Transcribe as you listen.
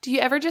Do you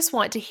ever just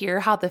want to hear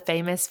how the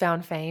famous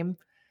found fame?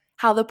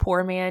 How the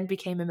poor man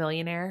became a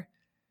millionaire?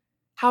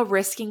 How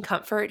risking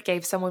comfort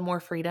gave someone more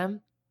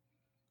freedom?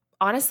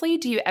 Honestly,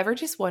 do you ever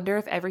just wonder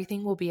if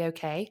everything will be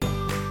okay?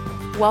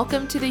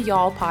 Welcome to the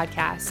Y'all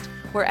podcast,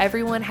 where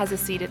everyone has a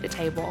seat at the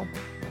table.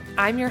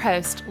 I'm your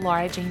host,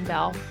 Laura Jean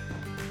Bell.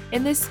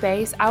 In this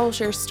space, I will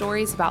share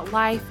stories about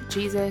life,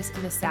 Jesus,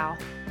 and the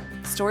South,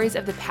 stories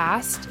of the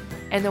past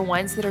and the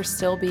ones that are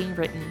still being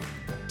written,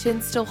 to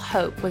instill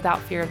hope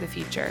without fear of the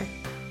future.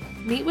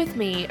 Meet with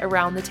me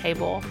around the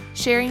table,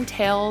 sharing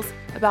tales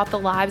about the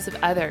lives of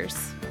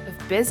others,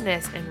 of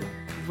business and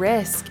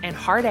risk and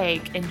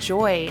heartache and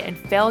joy and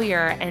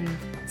failure and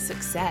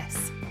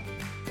success.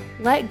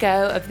 Let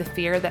go of the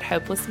fear that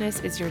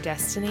hopelessness is your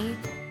destiny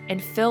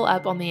and fill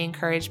up on the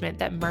encouragement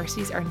that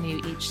mercies are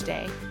new each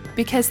day.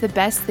 Because the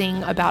best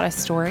thing about a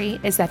story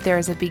is that there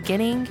is a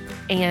beginning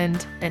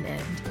and an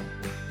end.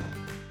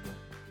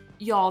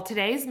 Y'all,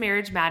 today's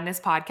Marriage Madness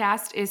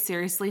podcast is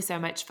seriously so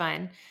much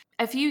fun.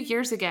 A few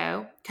years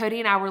ago, Cody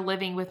and I were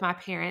living with my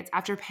parents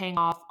after paying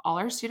off all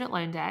our student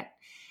loan debt,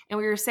 and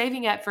we were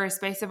saving up for a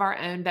space of our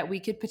own that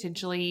we could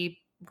potentially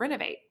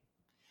renovate.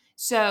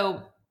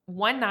 So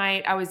one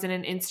night I was in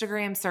an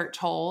Instagram search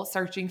hole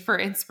searching for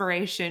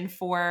inspiration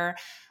for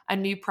a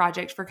new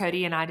project for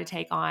Cody and I to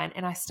take on,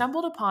 and I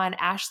stumbled upon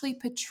Ashley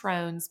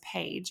Petrone's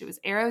page. It was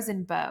Arrows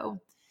and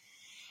Bow.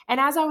 And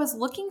as I was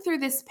looking through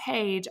this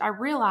page, I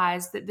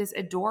realized that this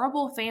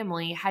adorable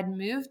family had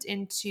moved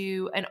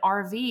into an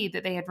RV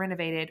that they had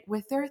renovated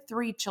with their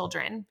 3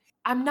 children.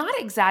 I'm not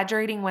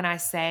exaggerating when I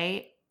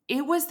say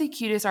it was the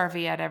cutest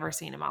RV I'd ever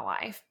seen in my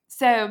life.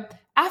 So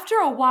after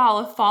a while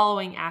of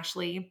following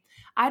Ashley,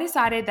 I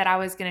decided that I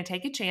was going to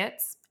take a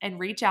chance and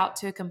reach out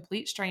to a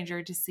complete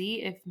stranger to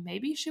see if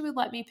maybe she would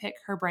let me pick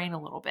her brain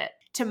a little bit.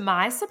 To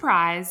my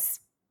surprise,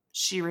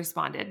 she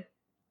responded.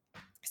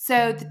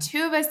 So the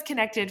two of us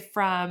connected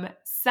from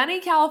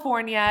sunny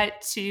California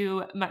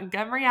to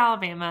Montgomery,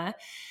 Alabama.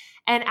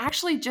 And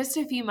actually, just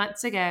a few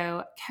months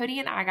ago, Cody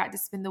and I got to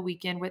spend the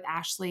weekend with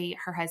Ashley,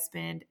 her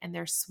husband, and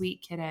their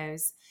sweet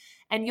kiddos.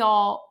 And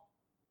y'all,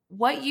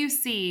 what you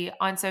see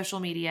on social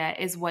media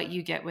is what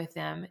you get with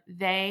them.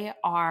 They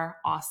are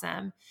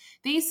awesome.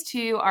 These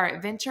two are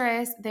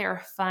adventurous, they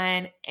are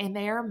fun, and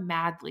they are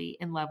madly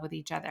in love with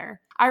each other.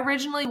 I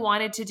originally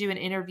wanted to do an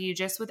interview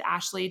just with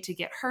Ashley to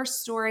get her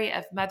story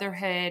of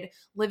motherhood,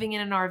 living in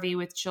an RV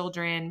with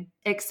children,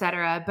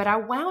 etc. But I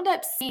wound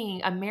up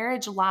seeing a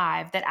marriage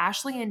live that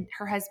Ashley and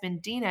her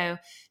husband Dino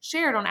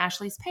shared on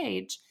Ashley's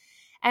page.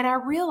 And I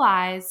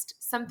realized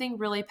something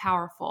really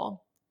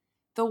powerful.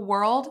 The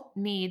world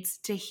needs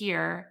to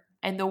hear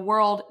and the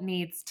world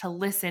needs to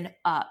listen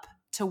up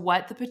to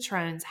what the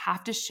Petrones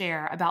have to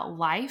share about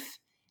life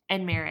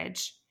and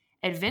marriage,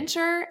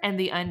 adventure, and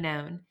the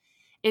unknown.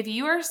 If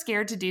you are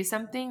scared to do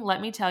something,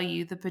 let me tell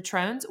you, the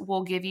Petrones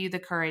will give you the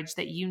courage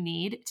that you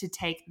need to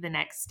take the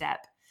next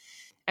step.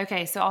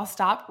 Okay, so I'll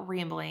stop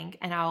rambling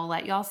and I will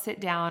let y'all sit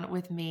down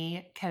with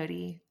me,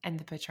 Cody, and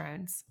the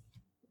Petrones.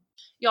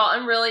 Y'all,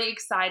 I'm really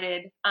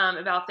excited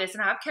about this,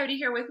 and I have Cody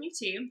here with me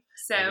too.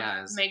 So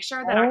make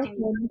sure that I can get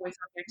your voice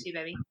on here too,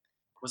 baby.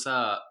 What's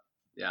up?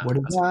 Yeah. What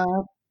is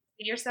up?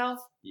 See yourself?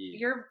 Yeah.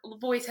 Your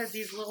voice has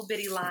these little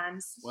bitty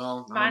lines.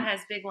 Well, mine has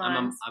big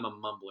lines. I'm a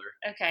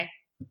mumbler. Okay.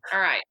 All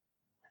right.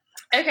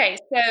 Okay.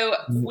 So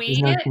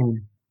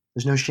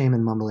There's no shame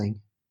in mumbling.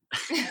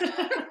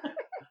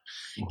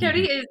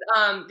 Cody is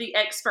the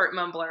expert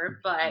mumbler,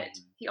 but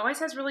he always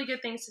has really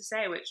good things to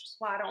say, which is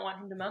why I don't want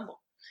him to mumble.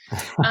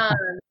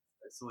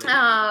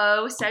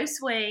 Oh, so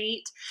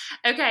sweet.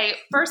 Okay,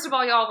 first of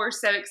all, y'all, we're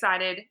so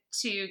excited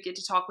to get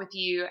to talk with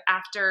you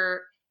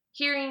after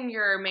hearing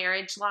your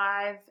marriage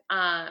live.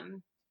 I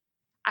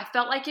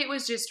felt like it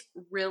was just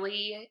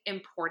really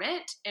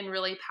important and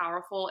really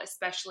powerful,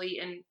 especially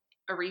in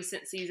a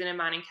recent season in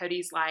mine and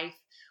Cody's life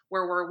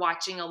where we're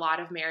watching a lot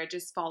of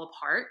marriages fall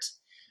apart.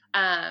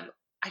 I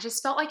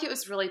just felt like it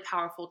was really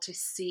powerful to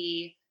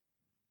see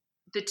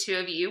the two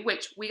of you,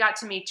 which we got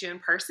to meet you in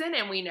person,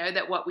 and we know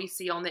that what we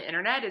see on the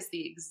internet is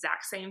the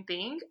exact same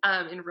thing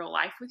in real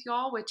life with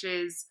y'all, which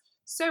is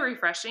so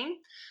refreshing.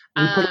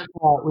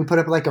 We put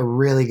up like a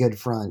really good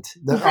front.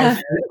 Our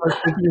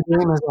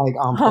game is like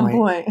on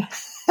point.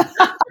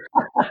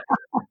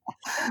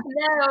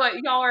 No,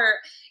 y'all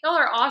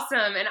are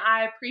awesome, and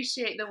I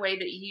appreciate the way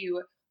that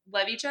you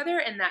love each other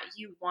and that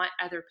you want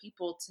other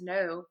people to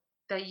know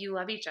that you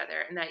love each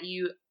other and that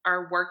you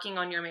are working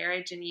on your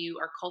marriage and you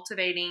are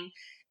cultivating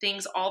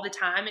things all the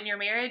time in your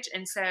marriage.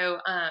 And so,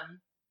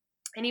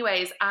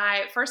 anyways,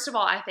 first of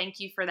all, I thank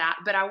you for that,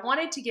 but I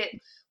wanted to get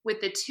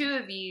with the two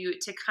of you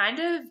to kind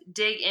of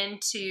dig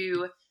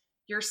into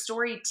your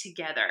story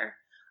together.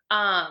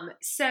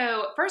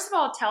 So first of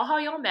all, tell how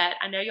y'all met.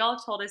 I know y'all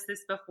have told us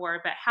this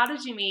before, but how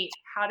did you meet?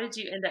 How did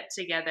you end up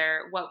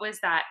together? What was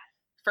that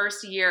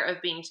first year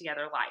of being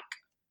together like?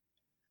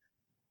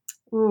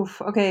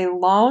 Oof. Okay.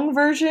 Long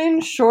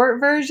version, short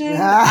version.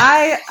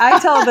 Yeah. I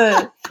tell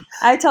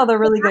the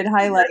really good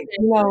highlight.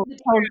 You know,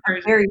 tell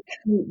a very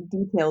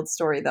detailed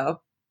story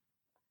though.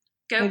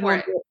 Go for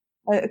it.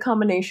 A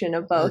combination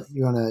of both.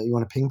 You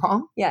wanna ping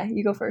pong? Yeah,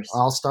 you go first.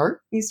 I'll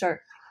start. You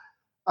start.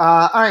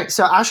 All right.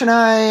 So Ash and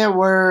I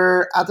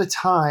were at the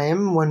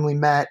time when we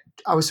met.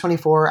 I was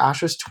 24.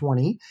 Ash was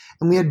 20,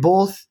 and we had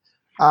both.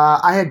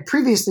 I had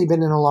previously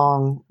been in a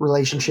long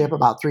relationship,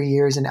 about 3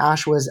 years, and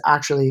Ash was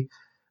actually,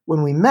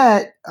 when we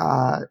met,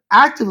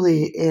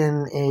 actively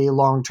in a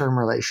long-term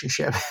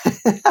relationship.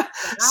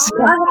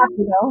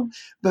 So,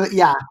 but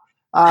yeah,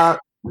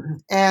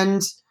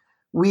 and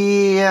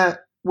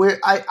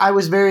I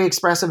was very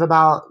expressive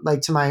about,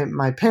 like, to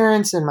my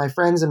parents and my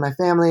friends and my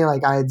family,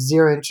 like I had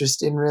zero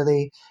interest in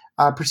really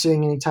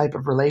pursuing any type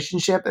of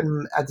relationship.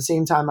 And at the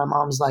same time, my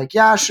mom's like,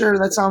 yeah, sure,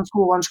 that sounds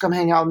cool. Why don't you come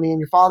hang out with me and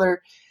your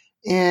father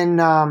in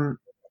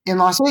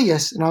Las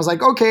Vegas? And I was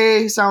like,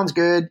 okay, sounds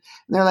good. And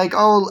they're like,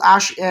 oh,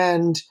 Ash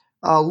and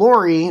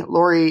Lori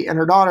and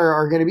her daughter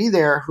are going to be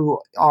there, who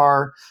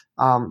are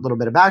a little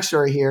bit of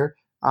backstory here.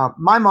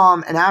 My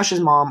mom and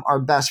Ash's mom are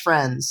best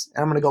friends,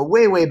 and I'm going to go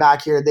way, way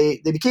back here. They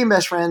became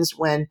best friends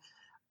when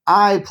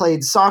I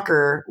played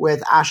soccer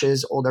with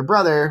Ash's older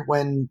brother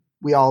when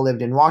we all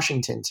lived in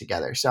Washington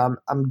together. So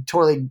I'm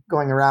totally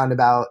going around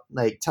about,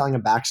 like, telling a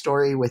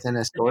backstory within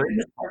a story.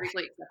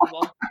 Perfectly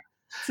acceptable.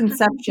 It's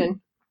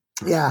Inception.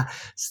 Yeah,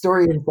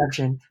 story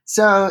inception.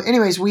 So,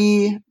 anyways,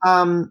 we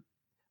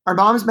our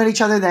moms met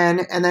each other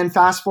then, and then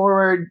fast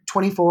forward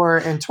 24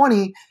 and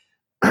 20.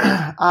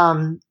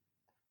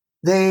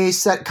 They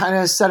set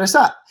us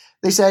up.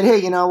 They said,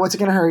 hey, what's it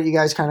going to hurt? You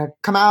guys kind of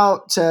come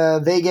out to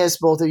Vegas,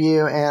 both of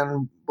you,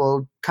 and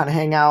we'll kind of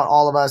hang out,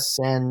 all of us,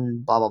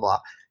 and blah, blah, blah.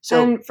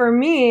 So, and for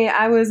me,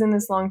 I was in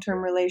this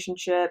long-term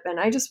relationship, and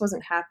I just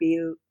wasn't happy.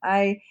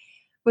 I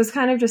was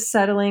kind of just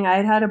settling. I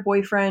had had a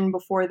boyfriend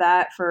before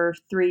that for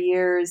 3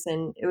 years,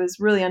 and it was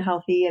really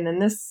unhealthy. And then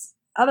this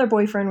other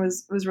boyfriend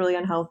was really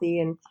unhealthy,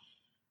 and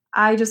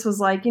I just was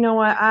like, you know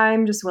what?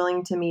 I'm just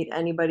willing to meet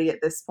anybody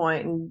at this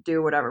point and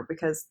do whatever,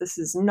 because this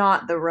is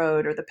not the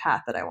road or the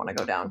path that I want to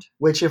go down.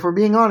 Which, if we're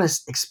being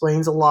honest,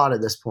 explains a lot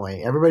at this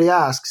point. Everybody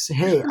asks,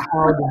 hey,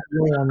 how did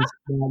you land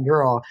that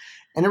girl?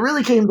 And it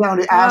really came down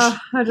to Ash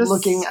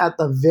looking at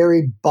the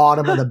very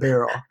bottom of the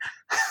barrel.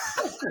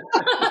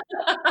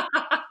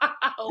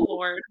 Oh,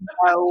 Lord.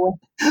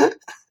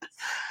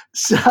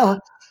 So,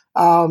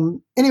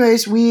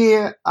 anyways,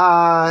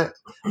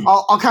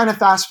 I'll kind of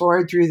fast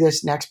forward through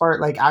this next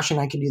part. Like, Ash and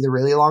I can do the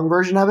really long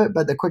version of it,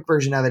 but the quick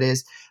version of it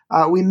is,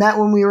 we met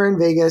when we were in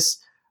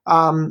Vegas.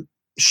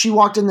 She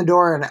walked in the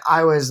door, and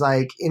I was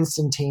like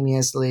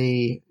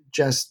instantaneously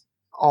just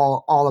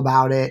all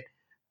about it.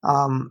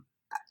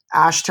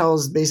 Ash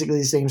tells basically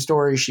the same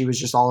story. She was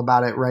just all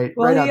about it right out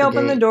the gate. He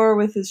opened the door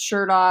with his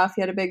shirt off.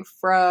 He had a big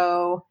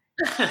fro.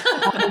 Yeah,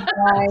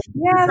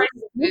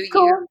 this is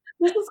cool.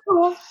 This is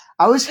cool.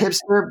 I was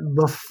hipster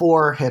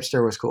before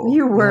hipster was cool.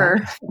 You were.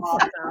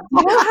 Awesome.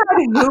 You know how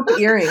to hoop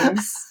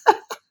earrings.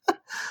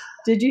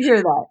 Did you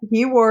hear that?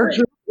 He wore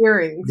hoop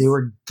earrings. They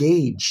were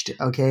gauged.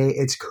 Okay,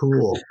 it's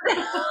cool.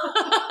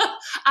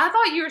 I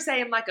thought you were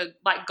saying like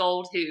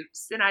gold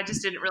hoops, and I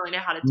just didn't really know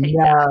how to take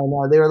that.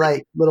 No, they were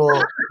like little,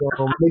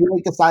 maybe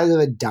like the size of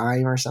a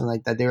dime or something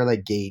like that. They were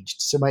like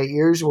gauged, so my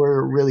ears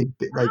were really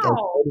like I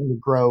was starting to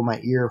grow my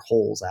ear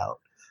holes out.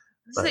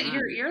 So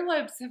your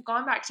earlobes have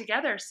gone back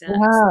together since.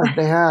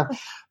 They have.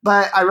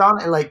 But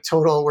ironically, like,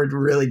 we're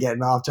really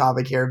getting off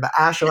topic here. But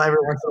Ash will every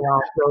once in a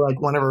while throw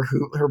like one of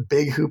her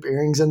big hoop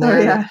earrings in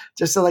there,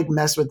 just to like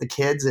mess with the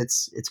kids.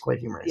 It's quite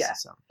humorous. Yeah.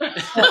 So.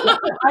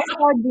 I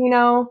saw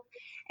Dino,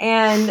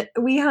 and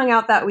we hung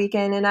out that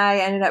weekend, and I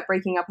ended up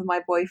breaking up with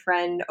my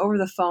boyfriend over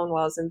the phone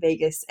while I was in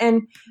Vegas.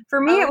 And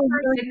for me, it was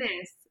really,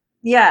 goodness.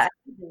 Yeah.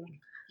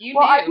 You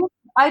knew.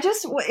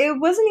 It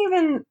wasn't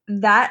even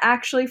that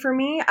actually for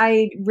me.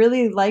 I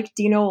really liked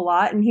Dino a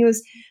lot, and he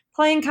was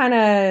playing kind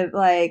of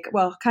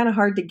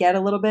hard to get a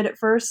little bit at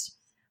first.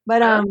 But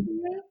now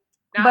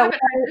I haven't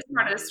heard this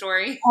part of the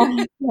story.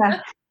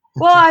 Yeah.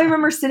 Well, I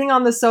remember sitting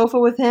on the sofa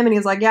with him, and he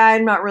was like, yeah,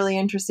 I'm not really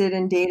interested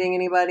in dating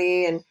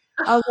anybody. And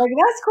I was like,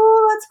 that's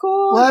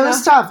cool. Well, it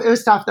was tough. It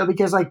was tough, though,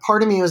 because like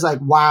part of me was like,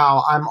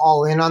 wow, I'm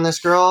all in on this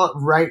girl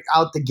right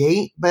out the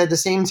gate. But at the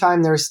same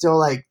time, there's still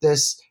like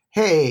this,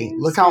 hey,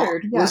 look how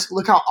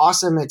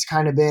awesome it's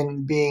kind of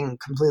been being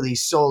completely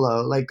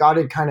solo. Like, God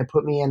had kind of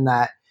put me in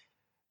that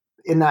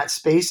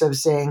space of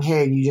saying,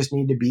 hey, you just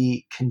need to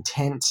be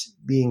content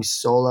being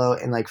solo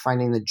and like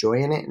finding the joy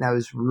in it. And I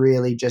was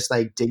really just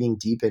like digging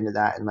deep into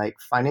that and like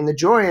finding the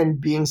joy in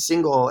being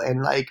single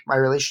and like my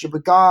relationship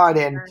with God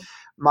and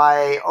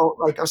I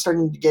was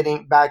starting to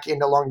getting back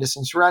into long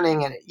distance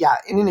running. And yeah,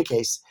 in any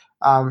case,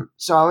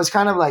 so I was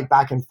kind of like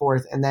back and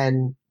forth, and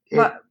then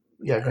but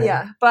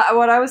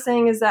what I was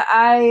saying is that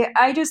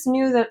I just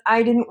knew that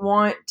I didn't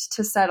want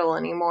to settle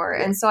anymore.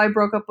 And so I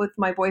broke up with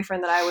my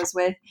boyfriend that I was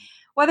with.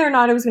 Whether or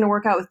not it was going to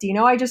work out with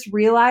Dino, I just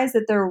realized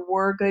that there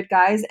were good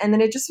guys, and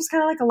then it just was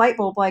kind of like a light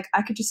bulb, like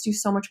I could just do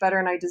so much better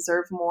and I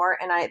deserve more,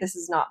 and this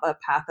is not the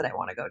path that I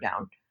want to go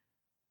down.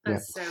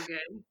 That's so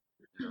good.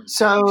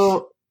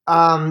 So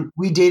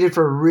we dated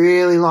for a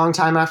really long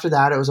time after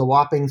that. It was a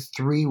whopping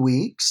 3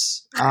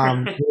 weeks. We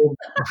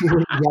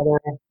were together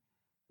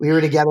we were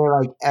together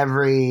like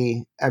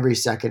every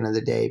second of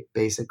the day,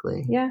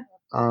 basically. Yeah.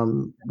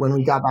 When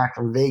we got back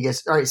from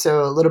Vegas. All right,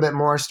 so a little bit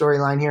more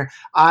storyline here.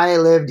 I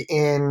lived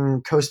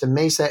in Costa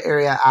Mesa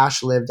area.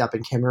 Ash lived up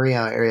in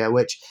Camarillo area,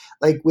 which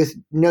like with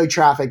no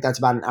traffic, that's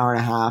about an hour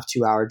and a half,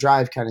 2-hour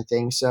drive kind of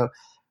thing. So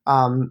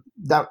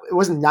that it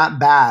wasn't that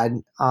bad.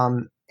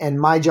 And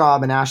my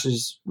job and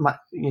Ash's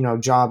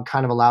job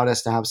kind of allowed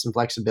us to have some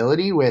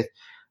flexibility with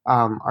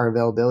our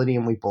availability,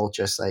 and we both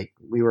just like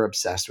we were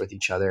obsessed with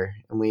each other,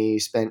 and we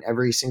spent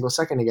every single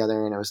second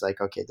together. And it was like,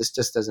 okay, this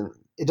just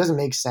doesn't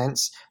make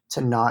sense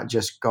to not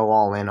just go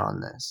all in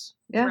on this.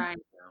 Yeah. Right.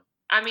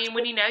 I mean,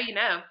 when you know, you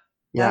know.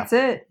 Yeah. That's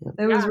it.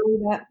 Yeah. It was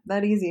really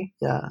that easy.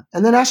 Yeah.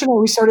 And then Ash and I,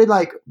 we started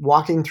like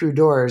walking through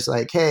doors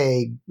like,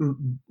 hey,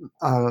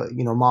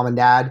 mom and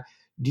dad,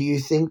 do you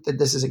think that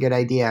this is a good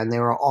idea? And they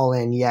were all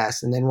in,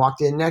 yes. And then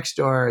walked in next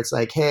door. It's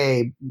like,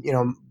 hey,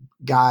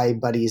 guy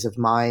buddies of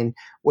mine,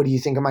 what do you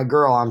think of my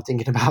girl? I'm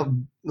thinking about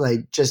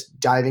like just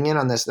diving in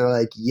on this. They're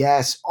like,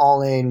 yes,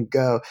 all in,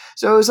 go.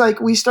 So it was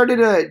like we started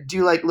to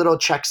do like little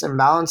checks and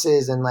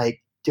balances and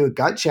like do a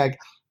gut check.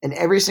 And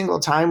every single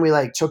time we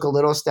like took a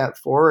little step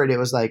forward, it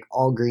was like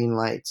all green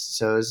lights.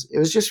 So it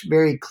was just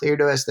very clear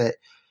to us that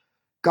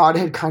God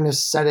had kind of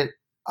set it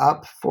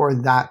up for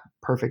that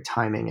perfect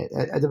timing.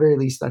 At the very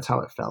least, that's how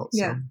it felt.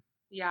 Yeah. So.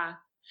 Yeah.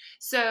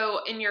 So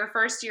in your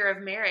first year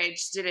of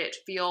marriage, did it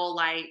feel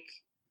like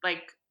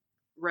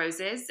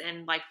roses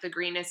and like the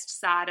greenest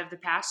side of the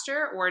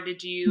pasture, or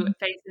did you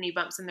face any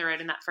bumps in the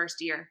road in that first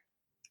year?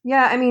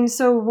 Yeah, I mean,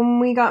 so when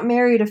we got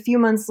married a few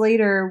months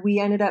later, we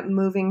ended up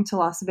moving to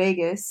Las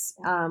Vegas.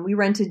 We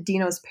rented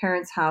Dino's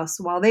parents' house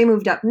while they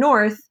moved up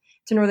north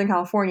to Northern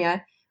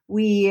California.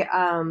 We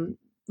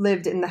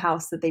lived in the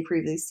house that they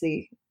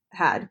previously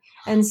had.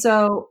 And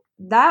so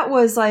that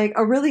was like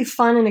a really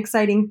fun and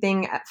exciting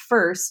thing at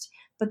first.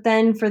 But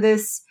then for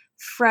this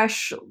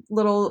fresh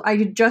little, I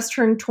had just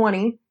turned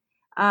 20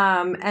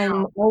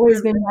 and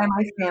always been by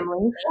my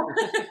family.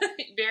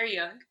 Very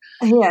young.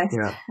 Yes,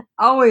 Yeah.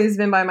 always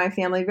been by my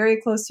family, very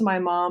close to my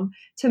mom,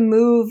 to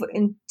move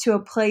into a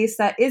place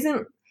that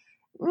isn't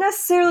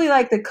necessarily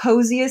like the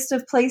coziest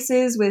of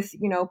places with,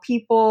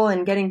 people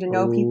and getting to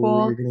know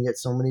people. You're going to get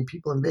so many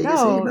people in Vegas.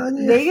 No,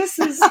 Vegas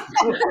is awesome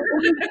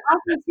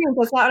experience.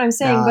 That's not what I'm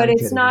saying, but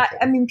it's not,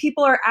 I mean,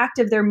 people are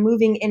active. They're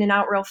moving in and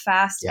out real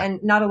fast, and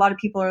not a lot of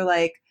people are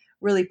like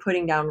really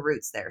putting down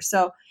roots there.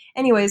 So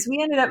anyways,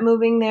 we ended up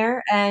moving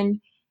there,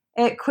 and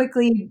it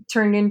quickly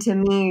turned into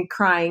me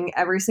crying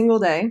every single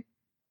day.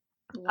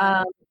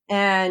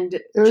 And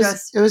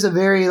it was a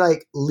very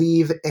like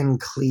leave and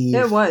cleave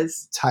it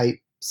was type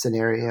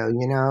scenario.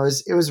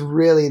 It was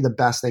really the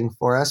best thing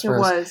for us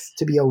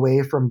to be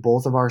away from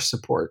both of our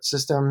support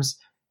systems,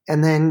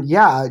 and then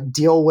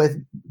deal with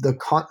the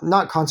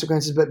not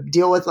consequences, but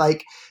deal with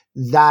like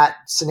that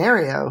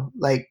scenario.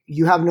 Like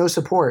you have no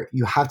support,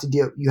 you have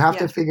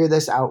to figure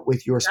this out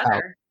with your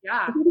spouse.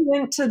 We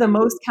went to the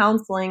most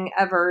counseling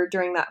ever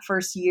during that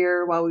first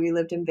year while we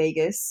lived in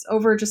Vegas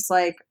over just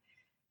like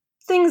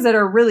things that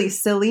are really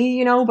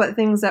silly, but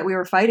things that we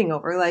were fighting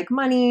over, like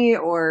money,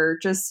 or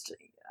just,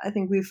 I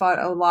think we fought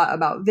a lot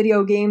about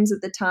video games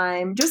at the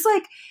time. Just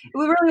like, it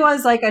really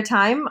was like a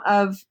time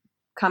of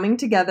coming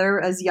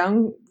together as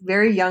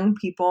very young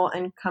people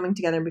and coming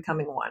together and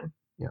becoming one.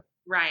 Yeah.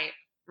 Right.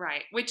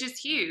 Which is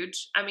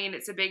huge. I mean,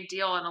 it's a big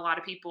deal. And a lot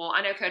of people,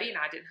 I know Cody and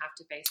I didn't have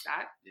to face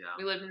that. Yeah.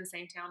 We lived in the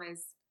same town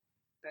as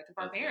both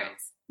of our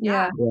parents.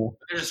 Yeah.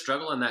 There's a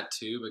struggle in that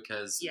too,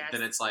 because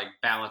then it's like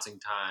balancing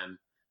time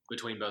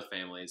between both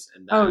families,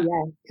 and that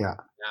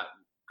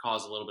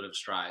caused a little bit of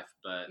strife,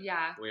 but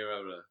we were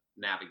able to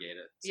navigate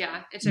it. So.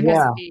 Yeah, it took us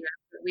a few years,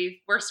 but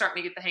we're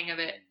starting to get the hang of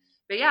it.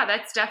 But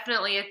that's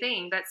definitely a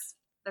thing.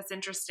 That's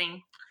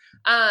interesting.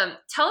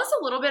 Tell us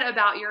a little bit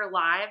about your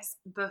lives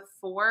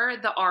before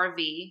the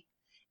RV,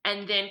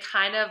 and then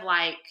kind of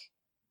like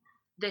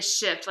the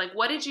shift. Like,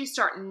 what did you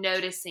start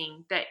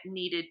noticing that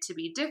needed to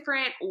be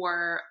different,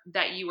 or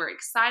that you were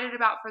excited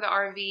about for the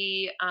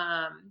RV?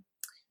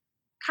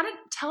 Kind of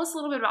tell us a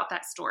little bit about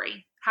that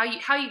story, how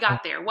you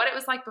got there, what it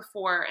was like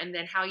before, and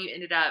then how you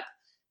ended up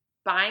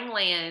buying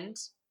land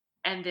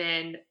and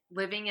then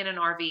living in an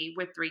RV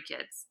with 3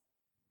 kids.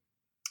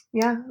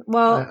 Yeah,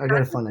 well, I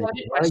got a fun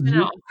idea. I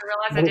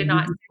realized I did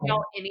not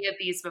tell any of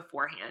these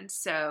beforehand,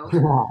 so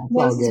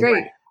this is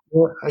great.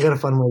 Well, I got a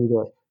fun way to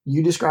do it.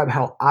 You describe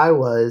how I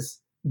was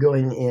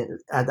going in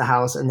at the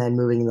house and then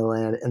moving the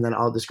land, and then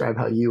I'll describe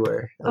how you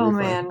were. Oh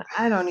man,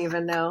 I don't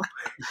even know.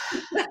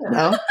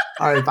 No?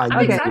 All right, fine.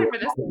 I'm excited for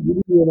this.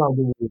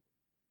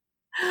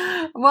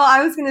 Well,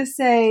 I was going to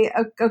say,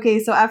 okay,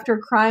 so after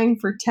crying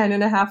for 10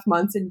 and a half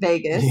months in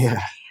Vegas,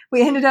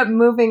 we ended up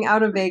moving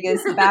out of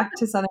Vegas back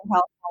to Southern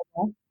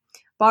California,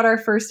 bought our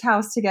first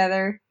house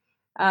together,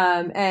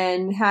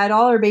 and had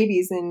all our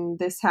babies in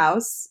this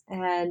house.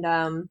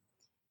 And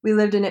we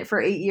lived in it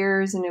for 8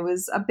 years, and it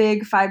was a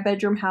big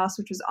 5-bedroom house,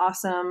 which was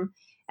awesome.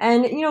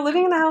 And,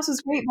 living in the house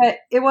was great, but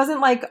it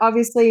wasn't like,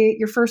 obviously,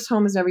 your first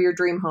home is never your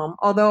dream home.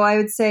 Although I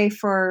would say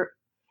for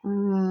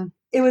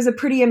it was a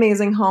pretty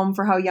amazing home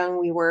for how young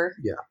we were.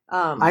 Yeah.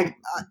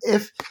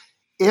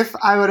 If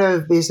I would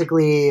have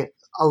basically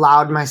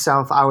allowed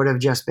myself, I would have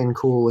just been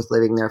cool with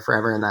living there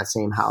forever in that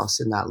same house,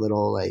 in that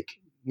little, like,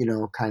 you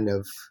know, kind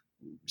of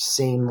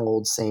same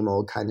old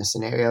kind of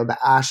scenario. But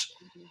Ash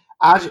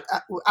and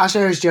I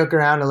always joke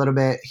around a little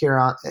bit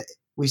here.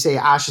 We say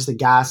Ash is the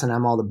gas and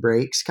I'm all the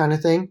brakes kind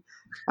of thing.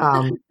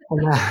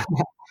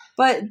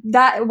 But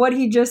that, what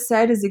he just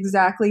said is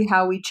exactly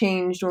how we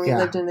changed when we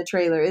lived in the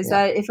trailer, is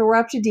that if it were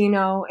up to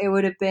Dino, it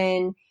would have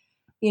been,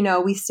 you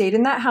know, we stayed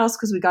in that house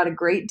because we got a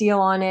great deal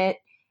on it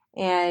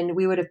and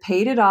we would have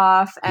paid it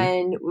off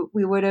and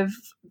we would have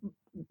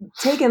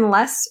taken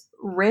less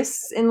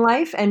risks in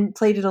life and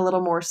played it a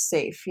little more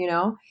safe, you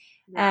know?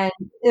 Yeah. And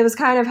it was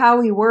kind of how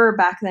we were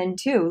back then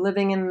too,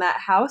 living in that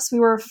house. We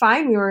were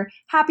fine. We were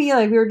happy.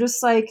 Like we were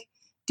just like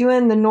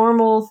doing the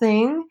normal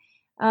thing.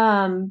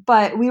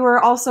 But we were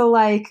also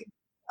like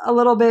a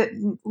little bit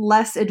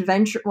less a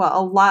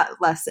lot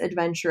less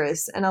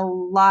adventurous and a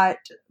lot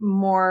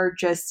more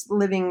just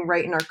living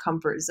right in our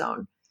comfort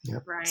zone.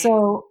 Yep. Right.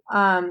 So,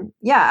 I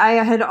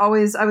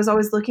was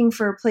always looking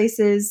for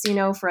places, you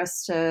know, for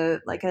us to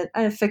like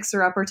a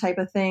fixer upper type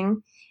of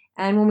thing.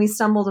 And when we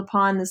stumbled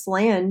upon this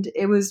land,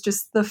 it was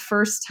just the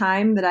first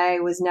time that I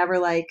was never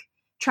like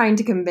trying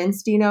to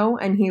convince Dino,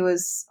 and he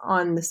was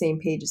on the same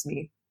page as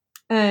me.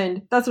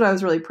 And that's what I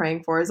was really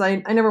praying for, is I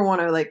never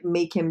want to like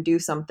make him do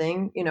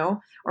something, you know,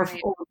 or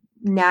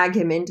nag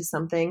him into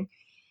something.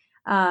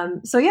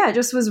 It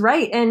just was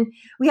right. And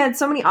we had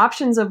so many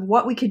options of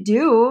what we could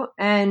do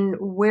and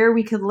where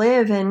we could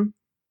live. And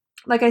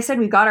like I said,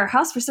 we got our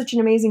house for such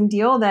an amazing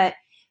deal that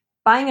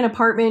buying an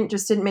apartment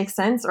just didn't make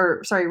sense,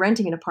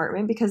 renting an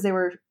apartment, because they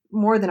were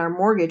more than our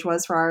mortgage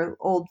was for our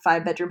old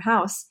 5-bedroom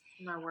house.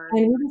 My word.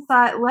 And we just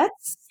thought,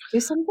 let's do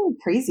something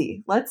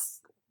crazy.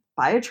 Let's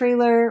buy a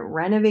trailer,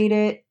 renovate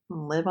it,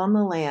 live on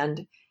the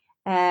land.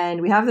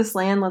 And we have this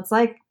land. Let's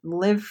like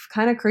live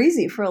kind of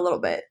crazy for a little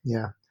bit.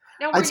 Yeah.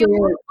 Now, were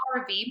you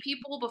RV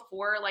people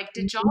before? Like,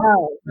 did y'all?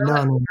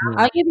 No.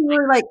 I didn't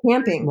really like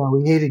camping. No,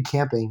 we hated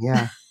camping.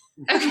 Yeah.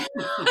 Because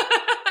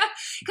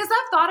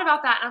I've thought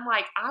about that, and I'm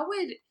like,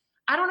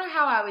 I don't know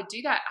how I would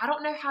do that. I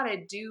don't know how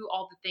to do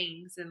all the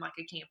things in like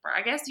a camper.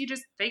 I guess you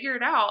just figure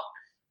it out.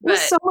 But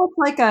it's so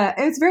much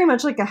it's very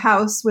much like a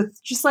house with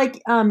just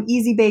like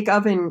easy bake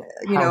oven,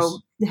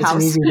 house. It's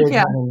an easy bake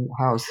oven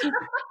house.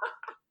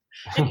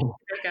 Bake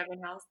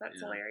oven house. That's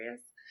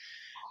hilarious.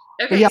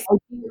 Okay. Yeah,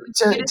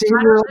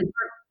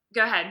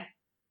 go ahead.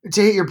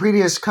 To hit your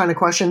previous kind of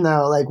question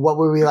though, like what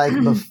were we like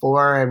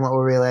before and what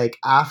were we like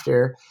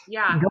after?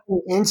 Yeah.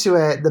 Going into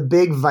it, the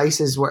big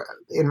vices were,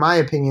 in my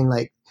opinion,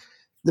 like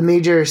the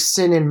major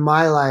sin in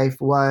my life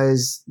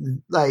was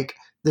like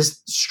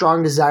this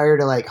strong desire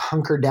to like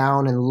hunker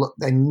down and look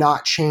and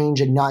not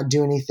change and not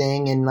do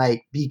anything and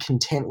like be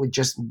content with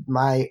just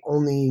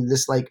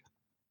this like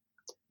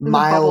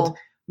mild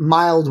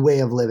way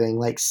of living,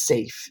 like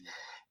safe.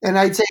 And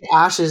I'd say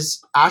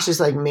Ash's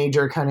like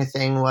major kind of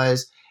thing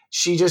was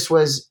she just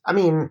was, I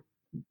mean,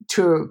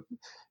 to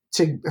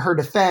her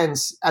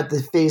defense, at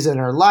the phase in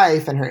her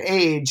life and her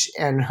age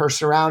and her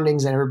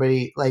surroundings and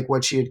everybody, like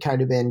what she had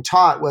kind of been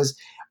taught was,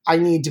 I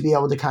need to be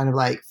able to kind of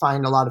like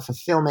find a lot of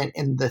fulfillment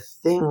in the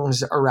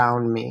things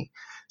around me.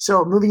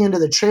 So moving into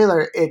the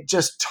trailer, it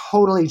just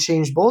totally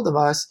changed both of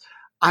us.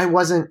 I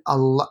wasn't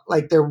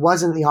there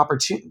wasn't the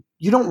opportunity.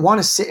 You don't want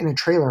to sit in a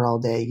trailer all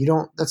day.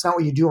 That's not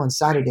what you do on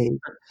Saturday.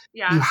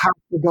 Yeah. You have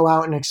to go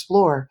out and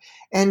explore,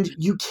 and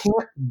you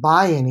can't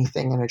buy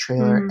anything in a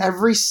trailer. Mm-hmm.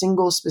 Every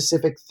single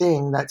specific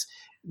thing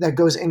that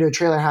goes into a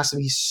trailer has to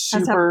be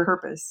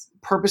super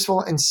purposeful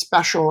and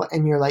special,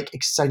 and you're like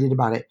excited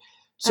about it.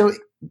 So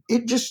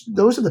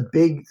those are the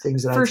big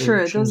things that for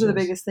sure. Those are the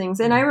biggest things.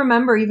 And I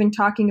remember even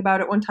talking about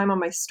it one time on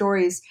my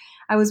stories.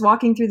 I was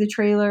walking through the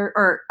trailer,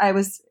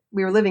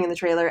 we were living in the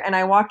trailer, and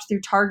I walked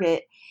through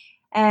Target,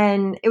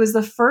 and it was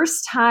the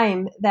first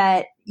time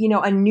that,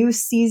 a new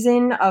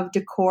season of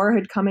decor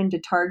had come into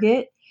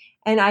Target,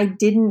 and I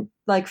didn't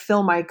like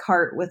fill my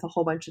cart with a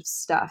whole bunch of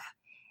stuff.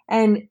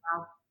 And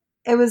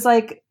it was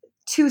like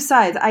two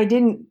sides. I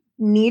didn't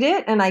need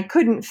it and I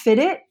couldn't fit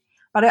it,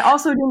 but I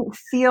also didn't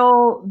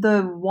feel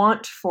the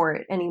want for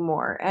it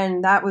anymore.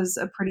 And that was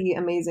a pretty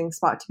amazing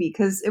spot to be,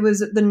 because it was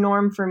the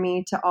norm for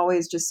me to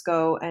always just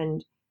go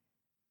and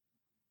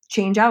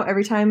change out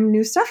every time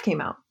new stuff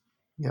came out.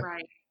 Yep.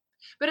 Right.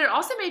 But it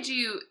also made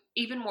you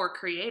even more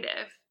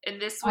creative. And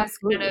this was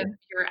kind of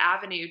your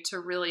avenue to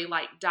really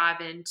like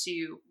dive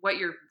into what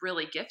you're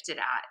really gifted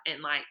at.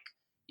 And like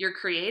your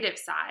creative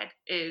side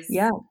is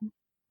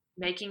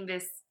making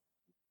this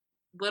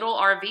little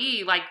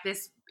RV like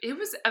this. It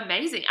was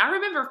amazing. I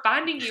remember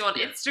finding you on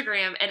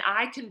Instagram, and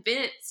I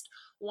convinced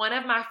one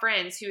of my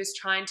friends who was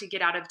trying to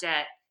get out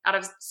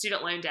of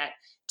student loan debt,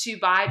 to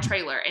buy a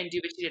trailer and do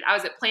what she did. I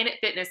was at Planet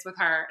Fitness with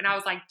her, and I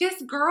was like,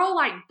 this girl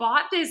like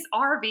bought this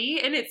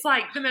RV, and it's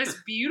like the most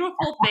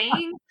beautiful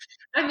thing.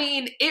 I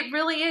mean, it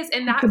really is.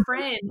 And that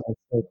friend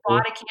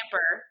bought a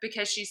camper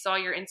because she saw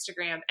your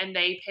Instagram, and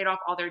they paid off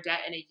all their debt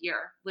in a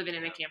year living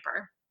in a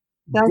camper.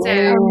 That's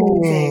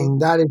amazing.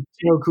 That is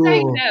so cool.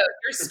 Note,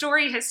 your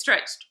story has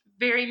stretched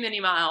very many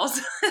miles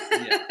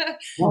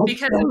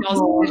because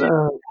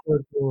so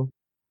cool.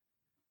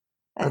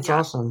 That's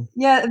awesome.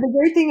 Yeah, the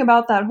great thing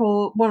about that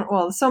whole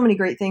well, so many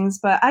great things,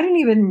 but I didn't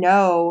even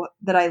know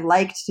that I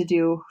liked to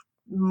do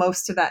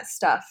most of that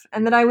stuff,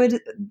 and I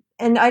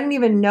didn't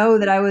even know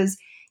that I was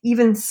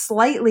even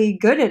slightly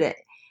good at it.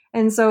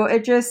 And so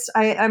it just,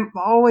 I'm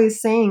always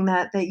saying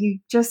that you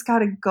just got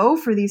to go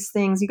for these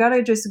things. You got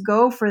to just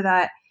go for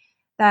that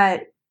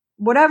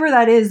whatever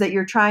that is that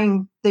you're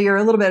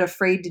a little bit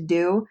afraid to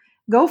do,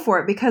 go for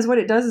it, because what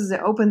it does is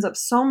it opens up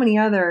so many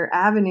other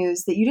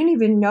avenues that you didn't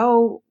even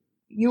know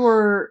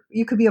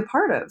you could be a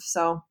part of.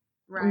 So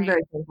I'm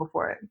very thankful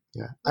for it.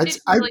 Yeah. I'd say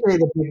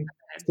the big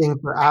thing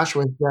for Ash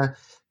was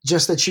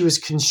just that she was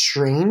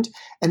constrained,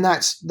 and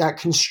that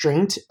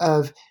constraint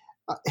of,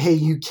 hey,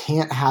 you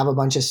can't have a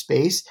bunch of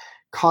space,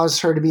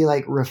 caused her to be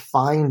like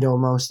refined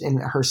almost in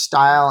her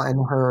style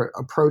and her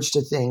approach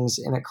to things.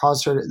 And it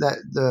caused her that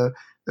the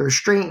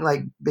restraint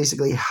like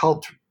basically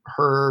helped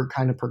her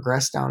kind of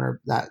progress down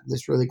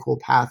this really cool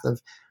path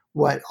of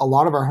what a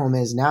lot of our home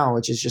is now,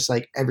 which is just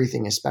like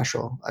everything is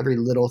special. Every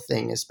little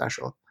thing is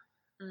special.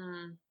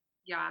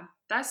 Yeah,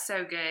 that's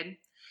so good.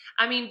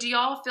 I mean, do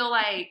y'all feel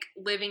like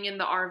living in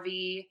the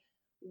RV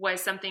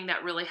was something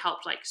that really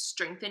helped like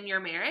strengthen your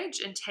marriage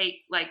and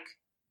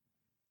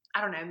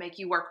make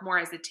you work more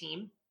as a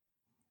team?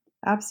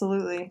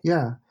 Absolutely.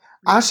 Yeah.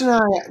 Ash and I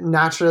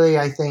naturally,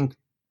 I think,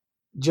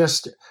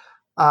 just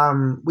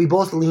we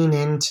both lean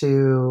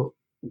into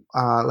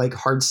like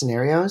hard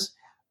scenarios.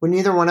 When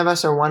neither one of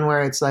us are one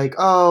where it's like,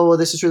 oh, well,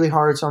 this is really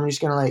hard, so I'm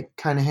just gonna like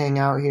kind of hang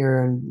out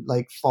here and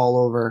like fall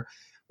over.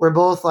 We're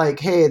both like,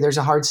 hey, there's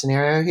a hard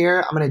scenario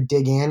here. I'm gonna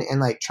dig in and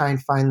like try and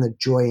find the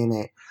joy in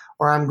it,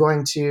 or I'm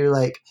going to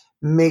like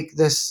make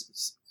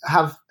this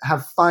have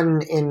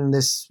fun in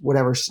this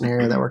whatever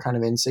scenario that we're kind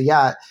of in. So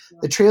yeah,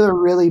 the trailer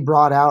really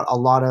brought out a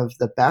lot of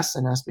the best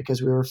in us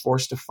because we were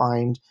forced to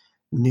find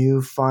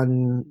new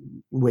fun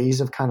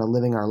ways of kind of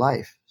living our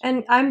life.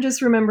 And I'm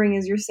just remembering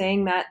as you're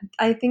saying that,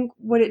 I think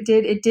what it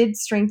did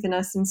strengthen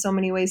us in so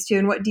many ways too.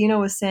 And what Dino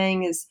was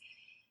saying is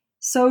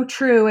so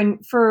true.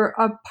 And for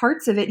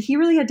parts of it, he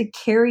really had to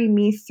carry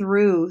me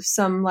through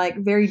some like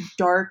very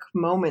dark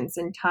moments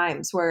and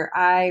times where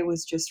I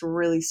was just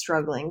really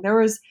struggling. There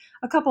was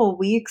a couple of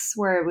weeks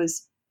where it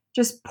was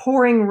just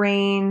pouring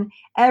rain.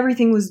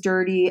 Everything was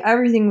dirty.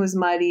 Everything was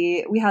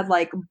muddy. We had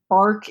like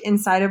bark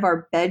inside of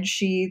our bed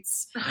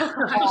sheets. It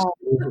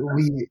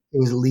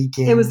was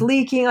leaking. It was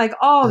leaking, like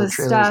all this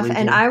stuff.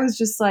 And I was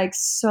just like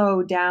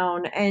so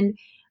down. And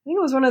I think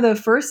it was one of the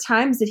first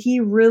times that he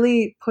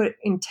really put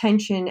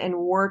intention and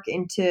work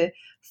into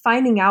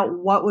finding out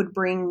what would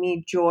bring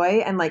me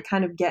joy and like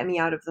kind of get me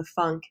out of the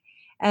funk.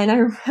 And I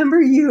remember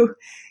you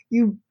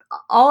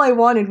all I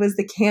wanted was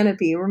the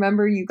canopy.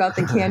 Remember you got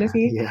the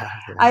canopy? Yeah.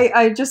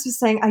 I just was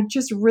saying, I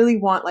just really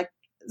want like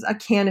a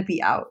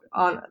canopy out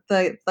on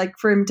the, like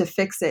for him to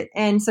fix it.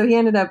 And so he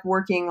ended up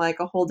working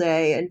like a whole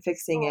day and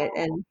fixing it.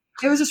 And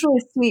it was just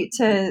really sweet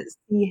to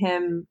see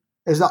him.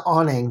 There's the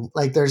awning.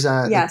 Like there's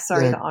a,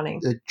 the awning.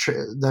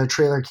 The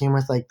trailer came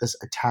with like this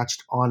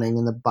attached awning,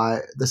 and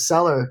the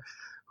seller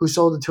who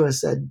sold it to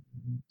us said,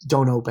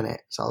 don't open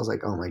it. So I was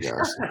like, oh my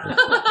gosh.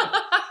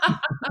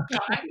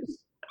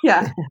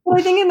 Yeah. Well,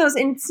 I think in those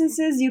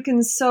instances, you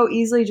can so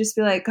easily just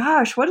be like,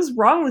 gosh, what is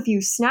wrong with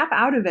you? Snap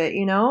out of it,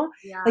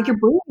 like you're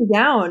bringing me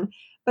down.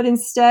 But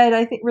instead,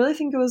 I really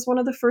think it was one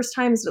of the first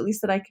times, at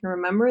least that I can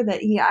remember, that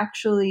he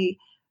actually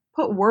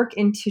put work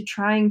into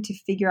trying to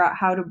figure out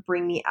how to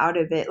bring me out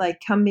of it,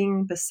 like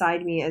coming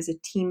beside me as a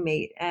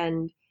teammate.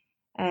 And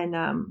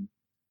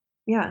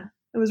yeah,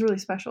 it was really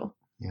special.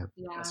 Yeah.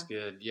 That's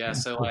good. Yeah.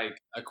 So like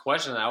a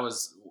question I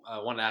was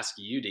wanting to ask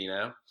you,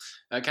 Dino,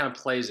 that kind of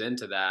plays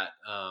into that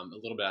a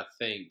little bit, I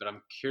think, but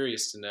I'm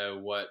curious to know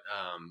what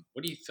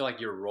do you feel like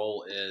your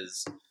role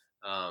is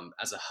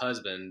as a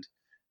husband,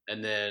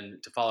 and then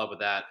to follow up with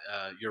that,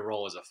 your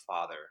role as a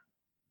father.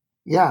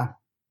 Yeah.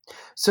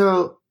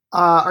 So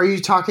are you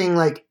talking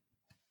like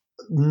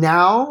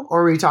now,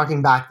 or are you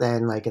talking back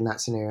then, like in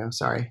that scenario?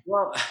 Sorry.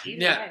 Well,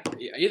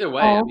 either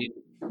way. I mean,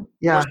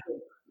 yeah.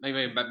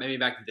 Maybe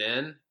back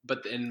then,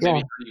 but then maybe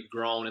how you've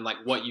grown and like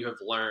what you have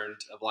learned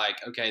of like,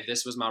 okay,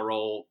 this was my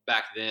role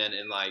back then,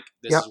 and like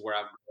this is where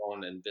I've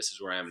grown, and this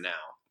is where I am now.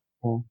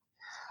 Cool.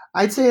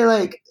 I'd say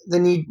like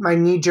my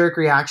knee-jerk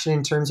reaction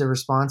in terms of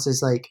response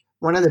is like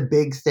one of the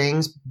big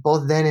things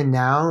both then and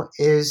now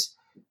is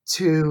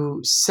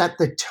to set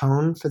the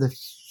tone for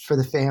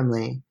the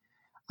family.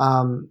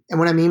 And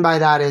what I mean by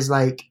that is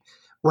like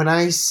when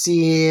I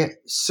see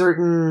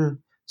certain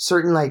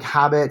like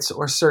habits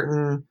or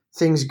certain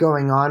things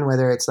going on,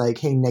 whether it's like,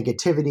 hey,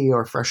 negativity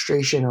or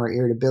frustration or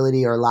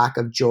irritability or lack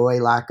of joy,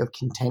 lack of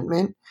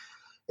contentment,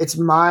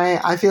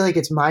 I feel like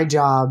it's my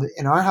job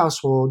in our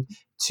household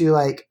to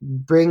like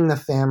bring the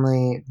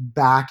family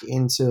back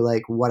into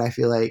like what I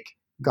feel like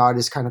God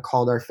has kind of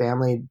called our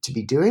family to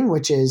be doing,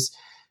 which is,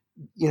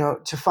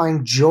 to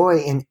find joy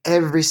in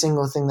every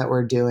single thing that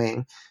we're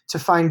doing, to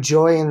find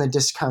joy in the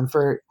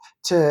discomfort,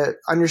 to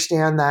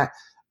understand that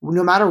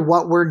no matter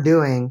what we're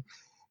doing,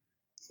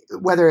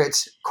 whether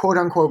it's quote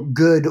unquote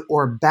good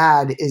or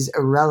bad is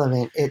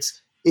irrelevant.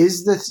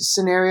 Is the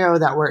scenario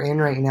that we're in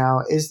right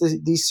now,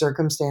 these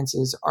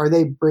circumstances, are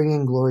they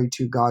bringing glory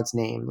to God's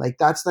name? Like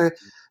that's the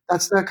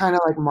kind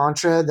of like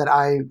mantra that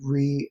I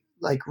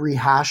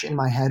rehash in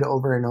my head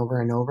over and over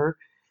and over,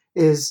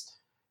 is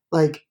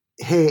like,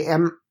 hey,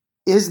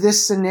 is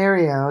this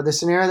scenario, the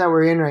scenario that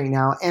we're in right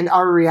now, and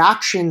our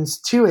reactions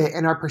to it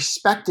and our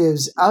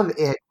perspectives of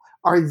it,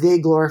 are they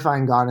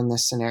glorifying God in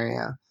this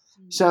scenario?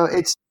 So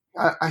it's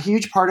a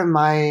huge part of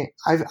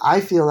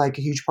I feel like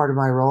a huge part of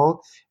my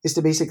role is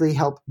to basically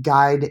help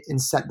guide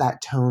and set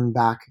that tone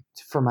back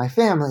for my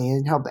family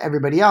and help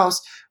everybody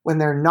else when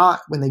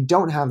they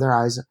don't have their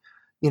eyes,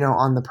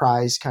 on the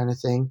prize kind of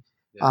thing,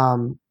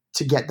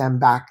 to get them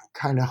back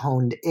kind of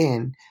honed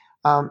in.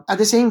 At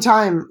the same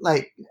time,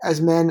 like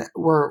as men,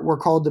 we're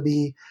called to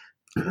be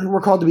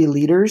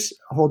leaders.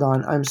 Hold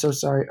on, I'm so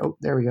sorry. Oh,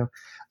 there we go.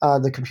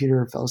 The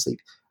computer fell asleep.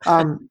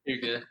 You're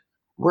good.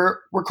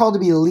 We're called to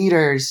be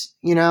leaders,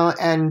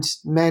 and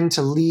men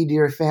to lead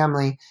your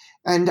family.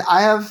 And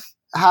I have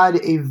had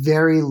a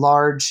very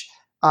large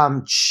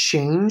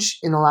change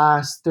in the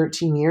last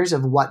 13 years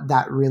of what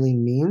that really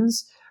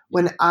means.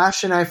 When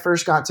Ash and I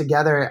first got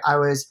together,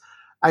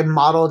 I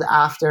modeled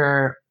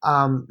after,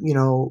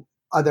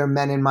 other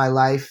men in my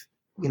life,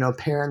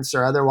 parents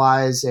or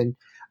otherwise. And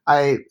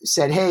I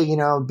said, hey,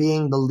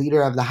 being the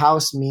leader of the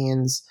house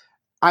means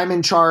I'm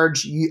in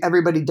charge.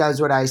 Everybody does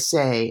what I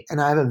say.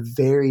 And I have a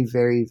very,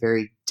 very,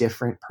 very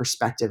different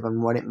perspective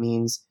on what it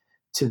means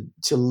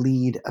to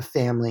lead a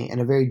family,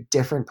 and a very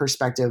different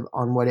perspective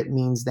on what it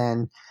means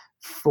then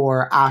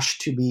for Ash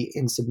to be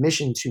in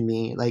submission to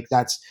me. Like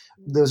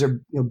those are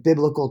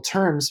biblical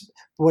terms.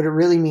 But what it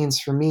really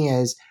means for me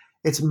is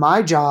it's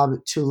my job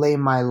to lay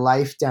my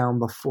life down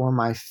before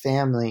my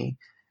family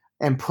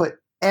and put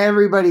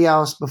everybody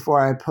else before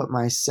I put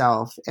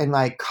myself, and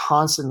like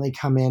constantly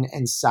come in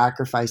and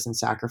sacrifice and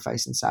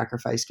sacrifice and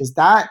sacrifice. Cause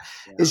that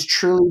is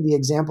truly the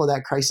example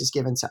that Christ has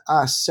given to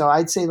us. So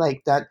I'd say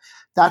like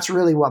that's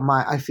really what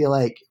I feel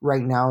like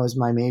right now is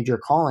my major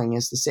calling,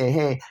 is to say,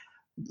 hey,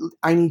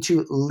 I need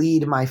to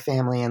lead my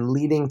family, and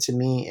leading to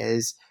me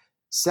is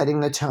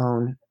setting the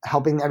tone,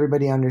 helping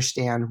everybody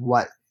understand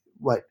what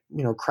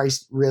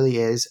Christ really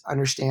is,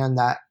 understand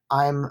that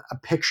I'm a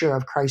picture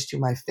of Christ to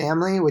my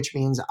family, which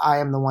means I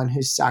am the one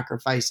who's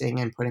sacrificing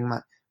and putting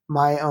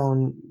my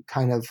own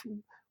kind of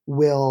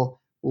will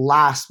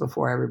last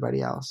before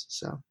everybody else.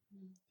 So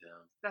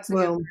that's a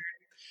good word.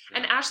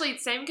 And Ashley,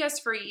 same goes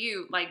for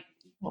you. Like,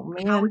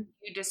 how would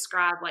you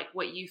describe like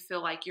what you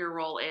feel like your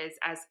role is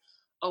as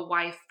a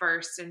wife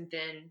first, and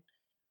then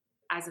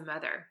as a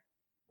mother?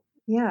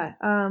 Yeah.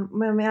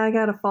 I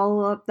got to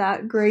follow up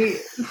that great.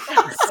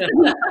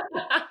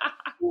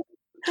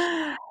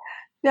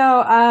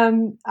 No,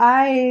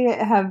 I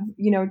have,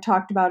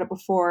 talked about it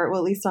before,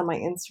 well, at least on my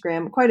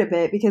Instagram quite a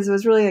bit, because it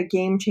was really a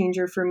game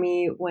changer for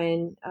me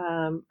when,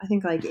 I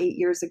think like 8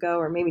 years ago,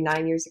 or maybe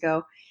 9 years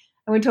ago,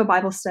 I went to a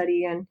Bible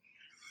study, and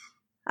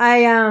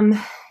I,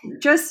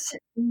 just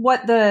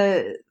what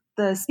the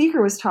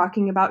speaker was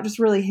talking about just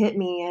really hit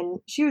me. And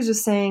she was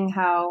just saying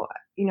how,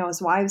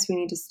 as wives, we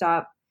need to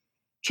stop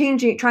trying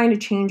to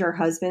change our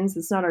husbands.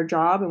 It's not our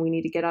job, and we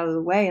need to get out of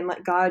the way and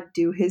let God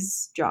do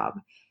his job.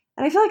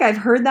 And I feel like I've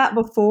heard that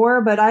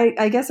before, but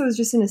I guess I was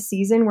just in a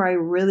season where I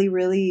really,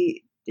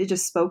 really, it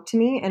just spoke to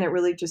me, and it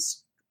really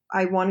just,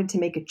 I wanted to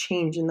make a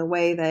change in the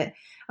way that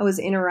I was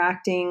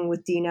interacting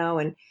with Dino.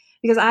 And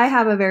because I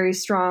have a very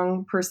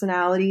strong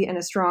personality and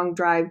a strong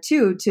drive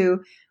too,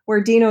 to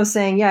where Dino's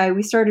saying, yeah,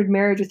 we started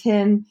marriage with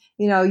him,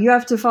 you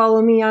have to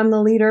follow me, I'm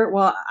the leader.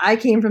 Well, I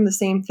came from the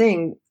same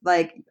thing.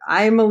 Like,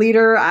 I'm a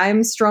leader,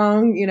 I'm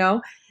strong, Yeah.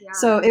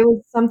 So it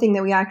was something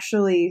that we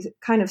actually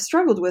kind of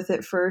struggled with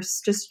at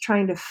first, just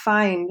trying to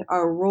find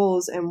our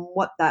roles and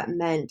what that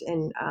meant,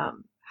 and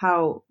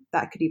how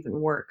that could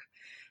even work.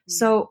 Mm-hmm.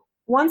 So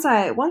once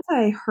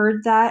I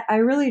heard that, I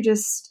really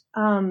just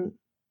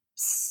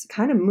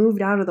kind of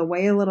moved out of the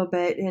way a little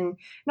bit. And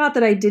not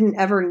that I didn't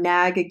ever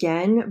nag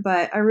again,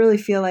 but I really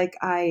feel like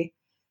I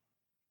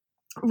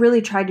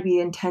really tried to be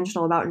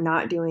intentional about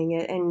not doing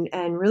it,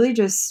 and really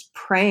just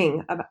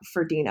praying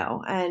for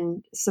Dino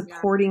and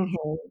supporting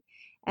him,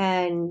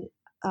 and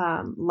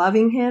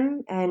loving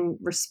him and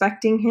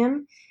respecting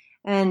him.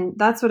 And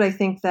that's what I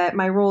think that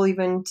my role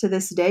even to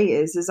this day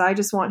is I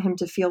just want him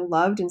to feel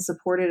loved and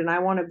supported, and I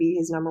want to be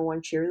his number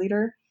one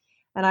cheerleader,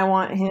 and I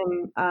want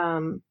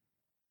him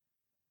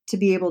to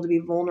be able to be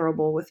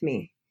vulnerable with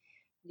me.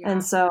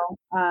 And so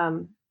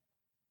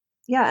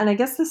and I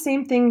guess the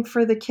same thing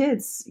for the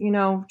kids,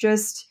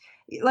 just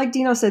like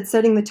Dino said,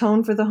 setting the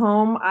tone for the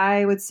home.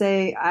 I would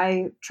say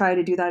I try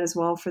to do that as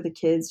well for the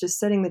kids, just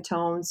setting the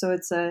tone. So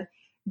it's a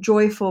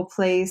joyful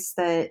place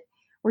that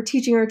we're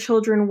teaching our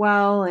children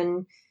well,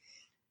 and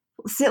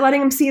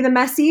letting them see the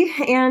messy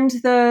and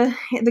the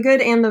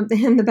good and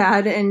the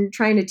bad, and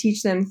trying to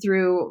teach them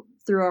through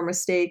our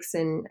mistakes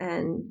and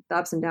the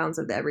ups and downs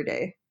of the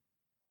everyday.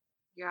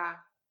 Yeah.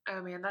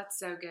 Oh man, that's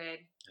so good.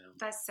 Yeah.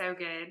 That's so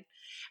good.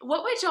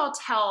 What would y'all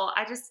tell?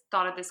 I just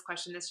thought of this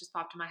question. This just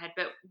popped in my head.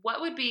 But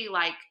what would be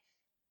like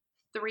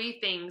 3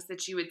 things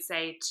that you would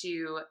say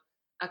to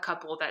a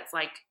couple that's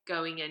like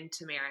going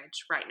into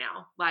marriage right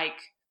now? Like,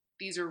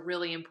 these are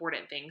really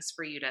important things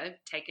for you to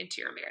take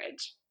into your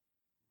marriage.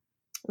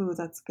 Ooh,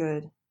 that's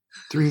good.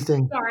 3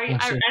 things. Sorry,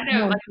 I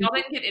know, like y'all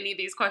didn't get any of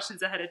these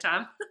questions ahead of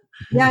time.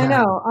 Yeah, I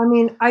know. I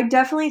mean, I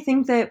definitely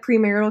think that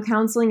premarital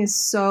counseling is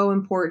so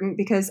important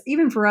because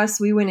even for us,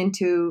 we went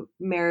into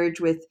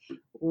marriage with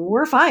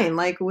we're fine,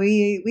 like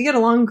we get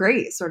along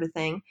great, sort of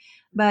thing.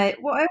 But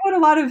what a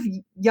lot of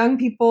young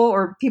people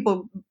or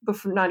people,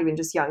 before, not even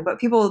just young, but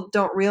people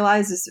don't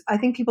realize is I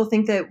think people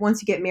think that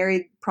once you get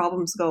married,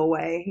 problems go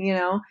away,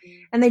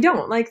 and they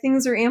don't. Like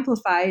things are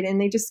amplified and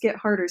they just get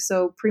harder.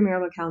 So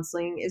premarital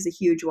counseling is a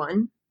huge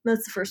one.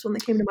 That's the first one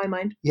that came to my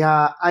mind.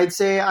 Yeah, I'd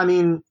say, I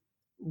mean,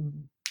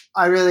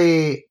 I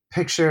really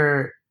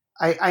picture,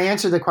 I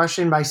answered the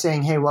question by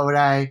saying, hey, what would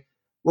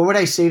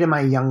I say to my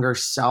younger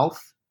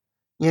self?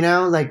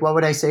 Like what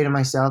would I say to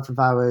myself if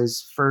I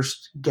was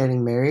first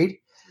getting married?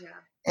 Yeah.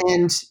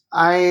 And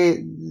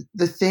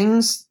the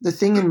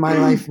thing in my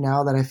life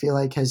now that I feel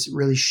like has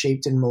really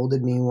shaped and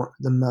molded me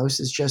the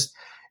most is just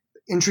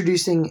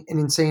introducing an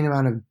insane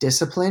amount of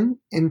discipline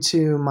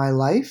into my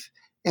life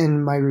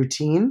and my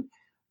routine.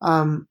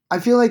 I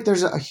feel like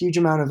there's a huge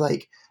amount of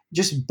like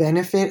just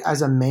benefit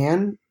as a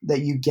man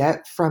that you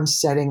get from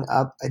setting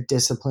up a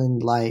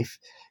disciplined life,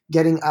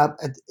 getting up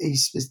at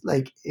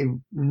a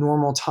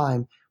normal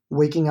time,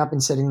 waking up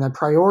and setting that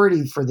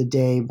priority for the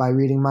day by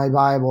reading my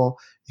Bible.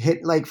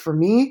 Like for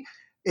me,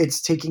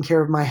 it's taking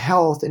care of my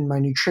health and my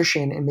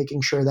nutrition and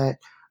making sure that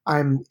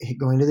I'm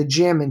going to the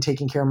gym and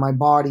taking care of my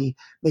body,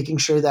 making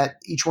sure that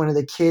each one of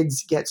the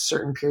kids gets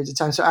certain periods of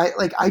time. So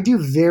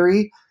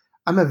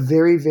I'm a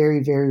very,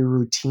 very, very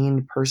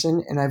routine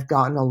person, and I've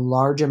gotten a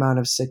large amount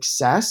of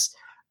success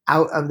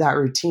out of that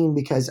routine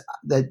because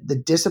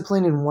the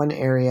discipline in one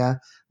area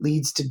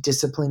leads to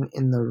discipline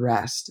in the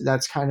rest.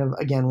 That's kind of,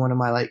 again, one of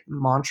my like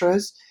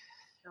mantras.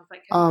 Sounds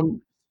like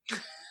Cody.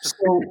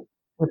 So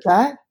with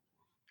that,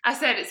 I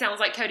said it sounds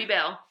like Cody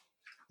Bell.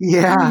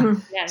 yeah.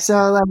 Yes.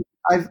 So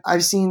like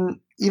I've seen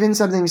even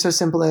something so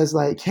simple as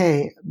like,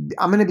 hey,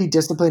 I'm going to be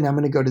disciplined. I'm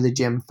going to go to the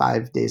gym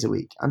 5 days a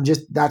week.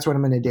 That's what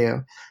I'm going to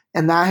do.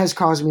 And that has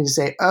caused me to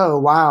say, oh,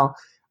 wow,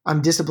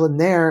 I'm disciplined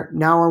there.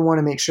 Now I want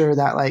to make sure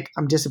that like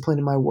I'm disciplined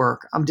in my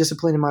work. I'm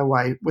disciplined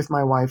in with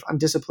my wife. I'm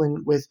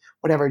disciplined with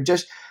whatever.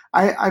 Just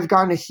I've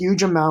gotten a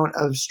huge amount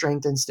of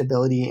strength and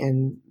stability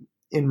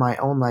in my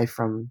own life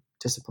from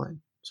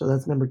discipline. So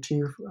that's number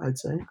 2, I'd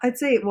say. I'd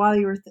say while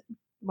you're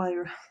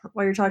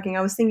talking,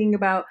 I was thinking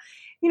about,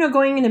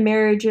 going into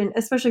marriage, and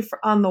especially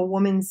on the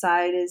woman's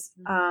side, is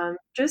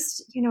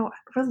just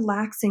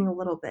relaxing a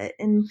little bit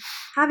and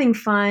having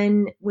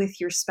fun with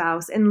your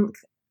spouse and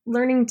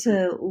learning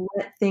to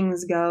let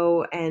things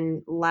go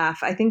and laugh.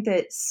 I think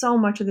that so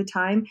much of the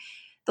time,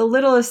 the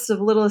littlest of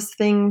littlest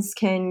things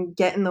can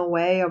get in the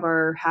way of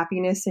our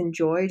happiness and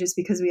joy just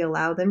because we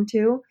allow them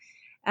to.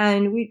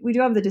 And we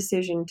do have the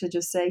decision to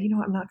just say,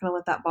 I'm not going to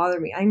let that bother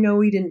me. I know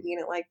he didn't mean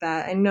it like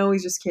that. I know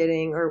he's just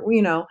kidding. Or,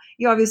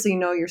 you obviously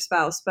know your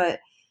spouse,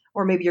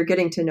 or maybe you're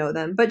getting to know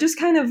them, but just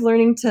kind of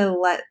learning to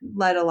let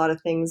a lot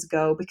of things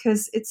go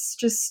because it's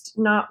just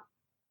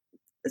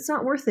it's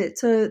not worth it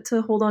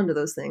to hold on to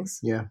those things.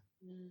 Yeah.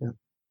 Mm.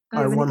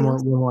 All right, one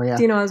more. Yeah.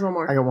 Dino has one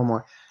more. I got one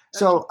more.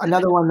 So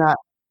another one that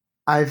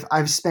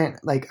I've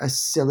spent like a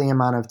silly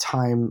amount of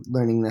time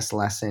learning this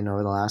lesson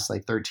over the last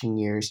like 13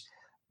 years,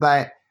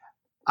 but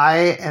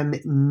I am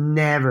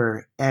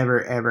never,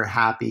 ever, ever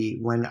happy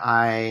when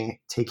I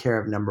take care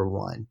of number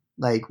 1.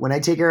 Like when I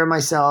take care of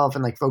myself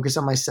and like focus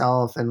on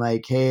myself and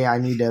like, hey, I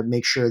need to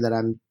make sure that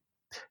I'm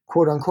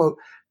quote unquote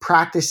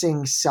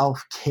practicing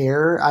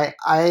self-care. I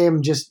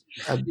am just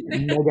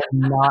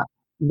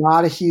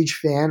not a huge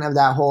fan of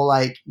that whole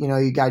like,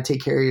 you got to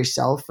take care of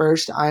yourself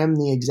first. I am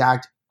the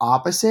exact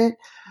opposite.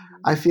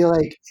 I feel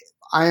like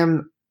I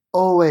am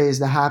always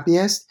the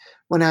happiest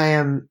when I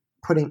am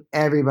putting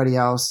everybody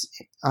else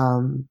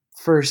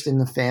first in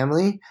the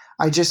family.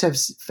 I just have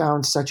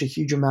found such a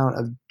huge amount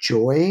of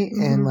joy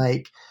and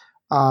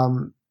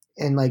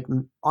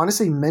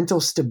honestly mental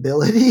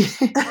stability.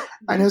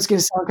 I know it's going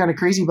to sound kind of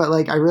crazy, but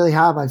like I really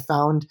have. I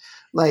found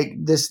like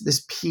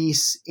this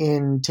peace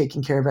in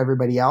taking care of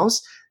everybody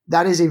else.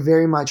 That is a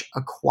very much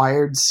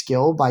acquired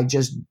skill by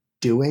just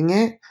doing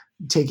it,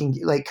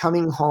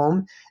 coming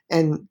home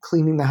and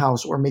cleaning the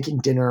house or making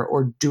dinner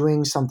or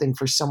doing something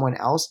for someone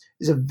else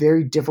is a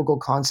very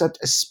difficult concept,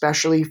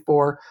 especially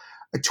for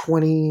a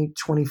 20,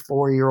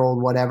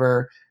 24-year-old,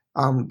 whatever,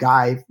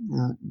 guy,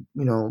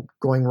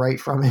 going right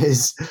from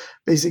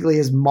basically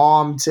his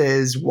mom to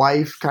his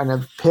wife kind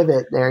of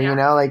pivot there,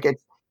 like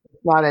it's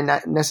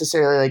not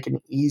necessarily like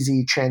an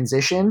easy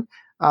transition.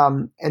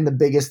 And the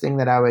biggest thing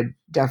that I would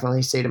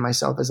definitely say to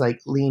myself is like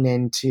lean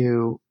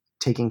into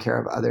taking care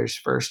of others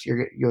first.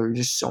 You're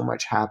just so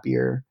much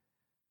happier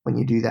when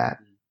you do that.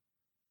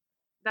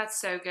 That's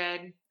so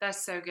good.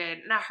 That's so good.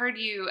 And I heard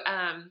you,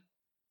 I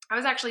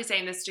was actually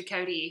saying this to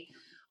Cody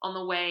on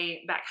the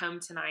way back home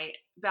tonight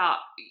about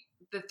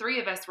the three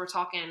of us were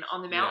talking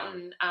on the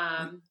mountain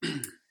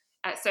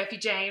at Sophie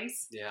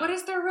James. Yeah. What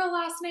is their real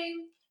last name?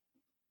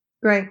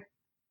 Gray.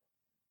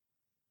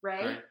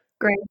 Ray?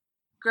 Gray.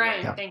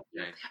 Gray, Yeah. thank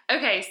you.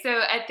 Okay, so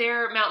at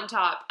their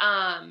mountaintop,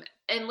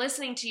 and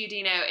listening to you,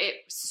 Dino, it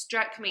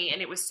struck me,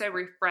 and it was so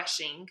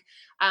refreshing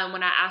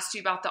when I asked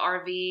you about the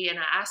RV, and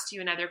I asked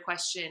you another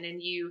question,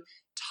 and you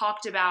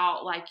talked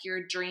about like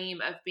your dream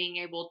of being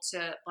able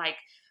to like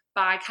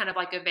buy kind of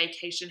like a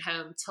vacation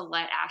home to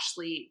let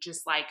Ashley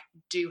just like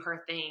do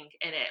her thing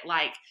in it,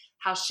 like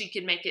how she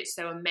could make it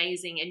so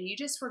amazing. And you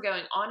just were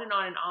going on and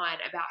on and on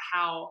about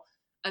how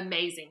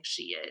amazing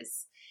she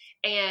is.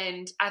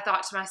 And I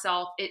thought to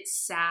myself, it's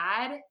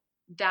sad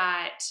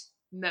that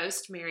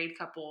most married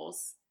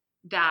couples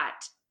that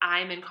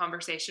I'm in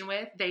conversation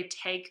with, they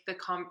take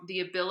the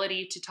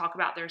ability to talk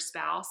about their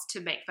spouse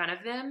to make fun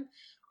of them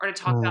or to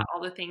talk about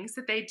all the things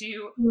that they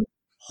do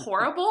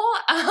horrible,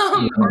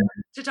 or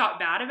to talk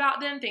bad about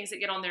them, things that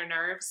get on their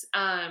nerves.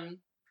 And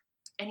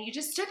you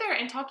just stood there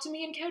and talked to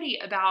me and Cody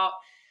about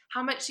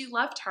how much you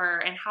loved her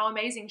and how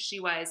amazing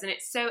she was. And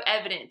it's so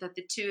evident that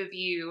the two of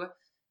you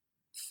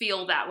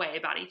feel that way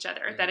about each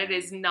other, that it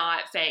is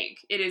not fake.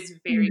 It is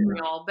very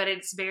real, but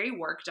it's very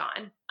worked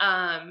on.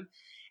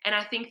 And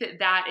I think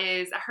that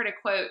is, I heard a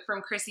quote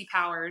from Chrissy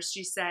Powers.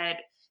 She said,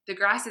 "The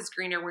grass is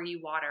greener where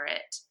you water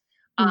it."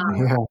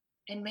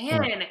 And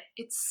man,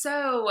 it's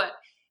so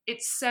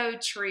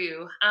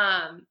true.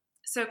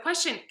 So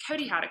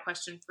Cody had a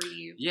question for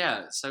you.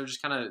 Yeah. So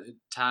just kind of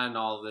tying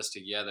all of this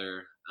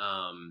together,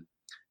 and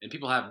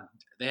people have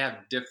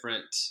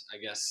different, I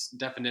guess,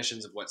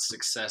 definitions of what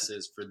success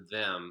is for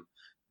them.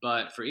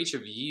 But for each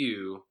of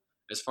you,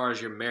 as far as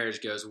your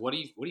marriage goes, what do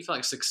you feel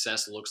like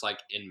success looks like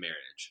in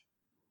marriage?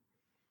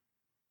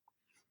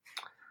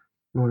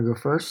 You want to go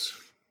first?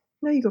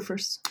 No, you go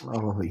first.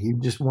 Oh, you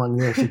just want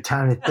the extra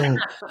time to think.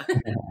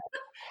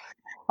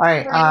 All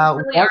right.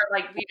 We are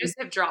like, we just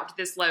have dropped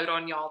this load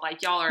on y'all.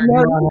 Like y'all are.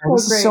 No,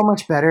 this is so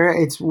much better.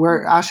 It's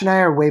where Ash and I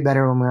are way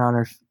better when we're on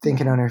our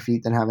thinking on our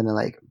feet than having to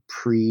like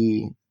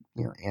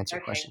answer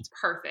questions.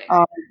 Perfect.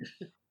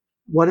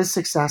 What does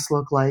success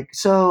look like?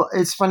 So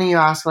it's funny you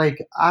ask. Like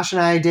Ash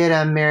and I did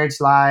a marriage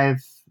live,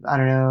 I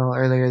don't know,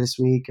 earlier this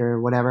week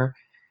or whatever.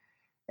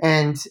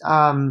 And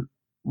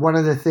one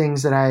of the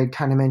things that I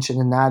kind of mentioned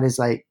in that is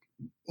like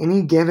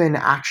any given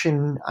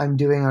action I'm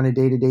doing on a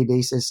day-to-day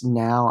basis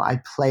now, I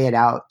play it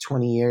out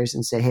 20 years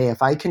and say, hey,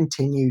 if I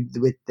continued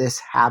with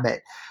this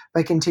habit, if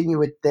I continue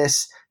with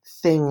this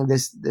thing,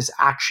 this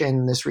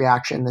action, this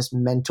reaction, this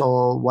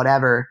mental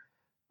whatever,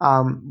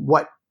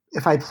 what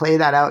if I play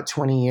that out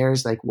 20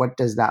 years, like what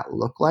does that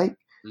look like?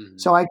 Mm-hmm.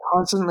 So I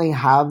constantly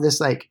have this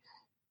like,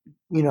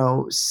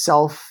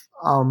 self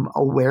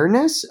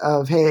awareness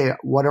of, hey,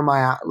 what are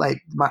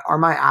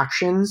my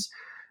actions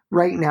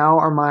right now?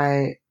 Are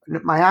my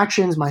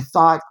actions, my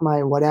thoughts,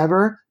 my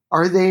whatever,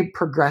 are they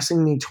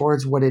progressing me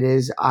towards what it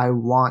is I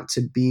want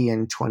to be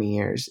in 20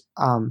 years?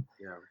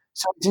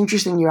 So it's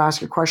interesting you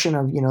ask a question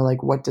of,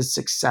 like what does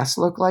success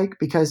look like?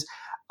 Because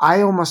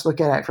I almost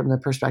look at it from the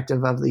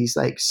perspective of these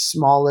like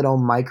small little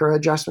micro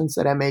adjustments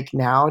that I make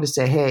now to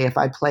say, hey, if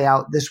I play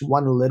out this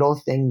one little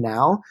thing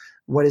now,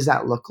 what does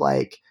that look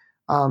like?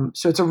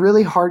 So it's a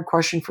really hard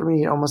question for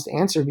me to almost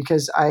answer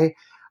because I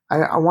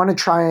want to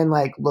try and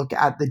like look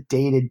at the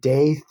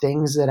day-to-day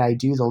things that I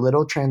do, the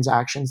little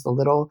transactions, the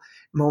little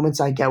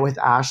moments I get with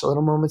Ash, the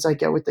little moments I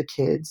get with the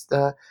kids,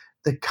 the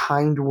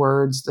kind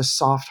words, the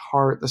soft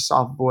heart, the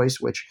soft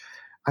voice, which,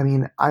 I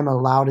mean, I'm a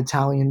loud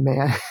Italian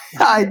man.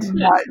 I do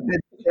not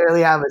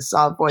necessarily have a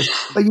soft voice,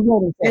 but you know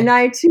what I'm saying. And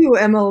I too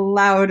am a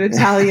loud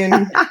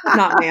Italian,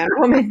 not man,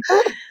 woman.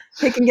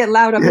 They can get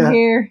loud up in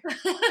here.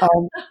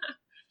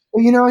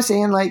 You know what I'm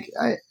saying? Like,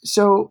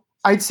 so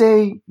I'd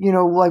say,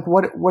 like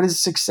what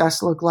does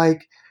success look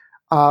like?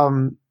 I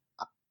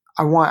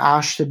want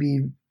Ash to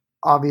be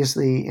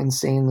obviously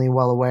insanely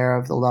well aware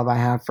of the love I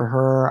have for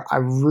her. I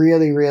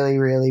really, really,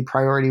 really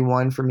priority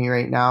one for me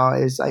right now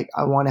is like,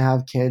 I want to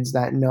have kids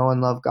that know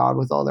and love God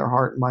with all their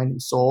heart, mind,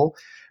 and soul.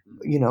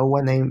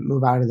 When they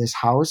move out of this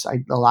house,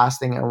 the last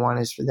thing I want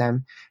is for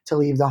them to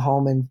leave the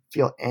home and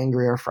feel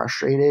angry or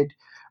frustrated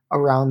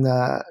around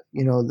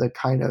the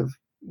kind of,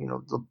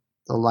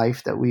 the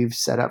life that we've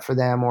set up for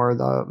them or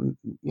the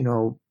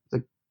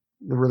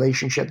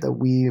relationship that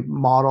we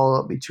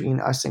model between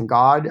us and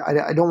God.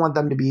 I don't want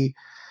them to be,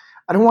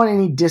 I don't want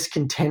any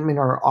discontentment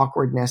or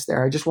awkwardness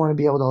there. I just want to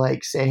be able to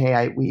like say,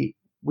 hey,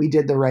 we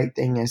did the right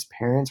thing as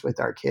parents with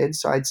our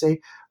kids. So I'd say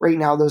right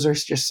now, those are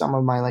just some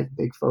of my like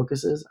big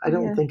focuses. I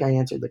don't think I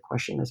answered the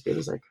question as good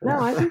as I could.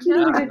 No, I think you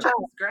did a good job.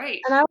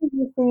 Great. And I was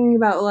just thinking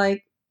about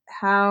like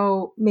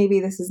how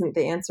maybe this isn't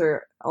the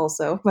answer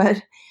also,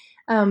 but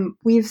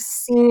we've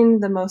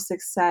seen the most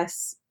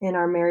success in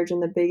our marriage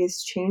and the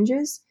biggest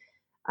changes,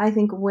 I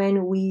think,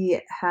 when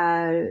we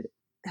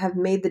have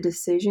made the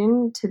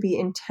decision to be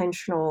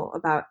intentional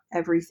about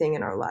everything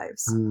in our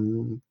lives.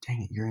 Dang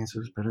it, your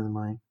answer is better than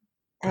mine.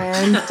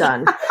 And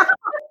done.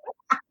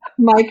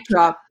 Mic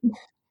drop.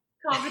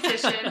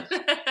 Competition.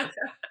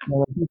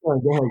 No,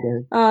 go ahead,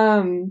 Gary.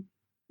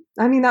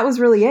 I mean, that was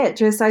really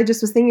it. I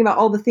just was thinking about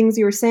all the things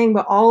you were saying,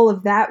 but all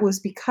of that was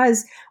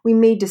because we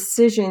made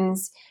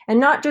decisions, and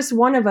not just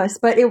one of us,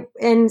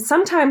 and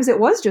sometimes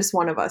it was just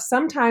one of us.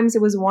 Sometimes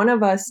it was one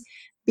of us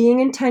being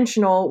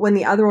intentional when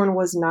the other one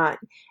was not.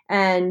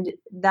 And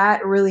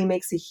that really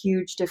makes a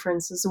huge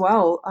difference as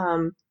well.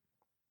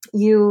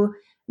 You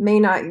may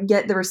not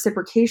get the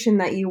reciprocation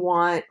that you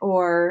want,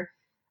 or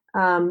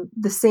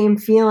the same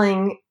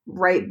feeling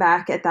right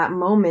back at that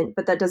moment,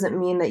 but that doesn't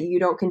mean that you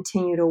don't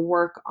continue to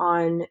work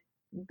on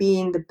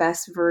being the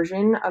best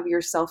version of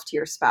yourself to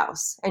your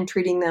spouse and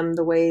treating them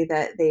the way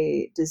that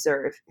they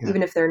deserve,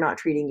 even if they're not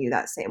treating you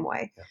that same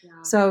way. Yeah.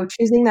 So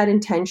choosing that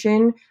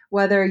intention,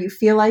 whether you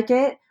feel like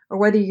it or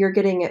whether you're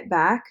getting it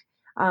back,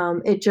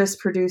 it just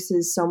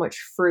produces so much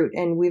fruit.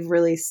 And we've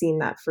really seen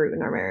that fruit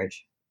in our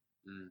marriage.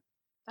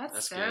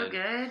 That's so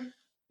good.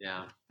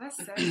 Yeah. That's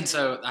so good.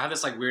 So I have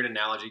this like weird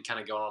analogy kind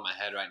of going on in my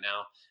head right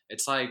now.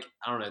 It's like,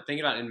 I don't know,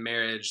 think about in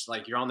marriage,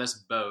 like you're on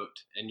this boat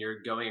and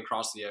you're going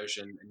across the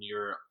ocean and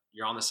you're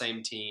on the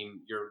same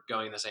team, you're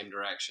going in the same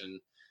direction.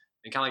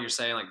 And kind of like you're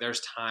saying, like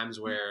there's times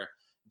where,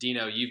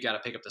 Dino, you've got to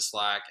pick up the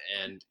slack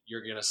and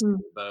you're going to steer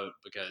the boat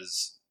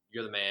because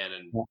you're the man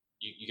and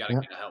you got to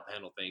help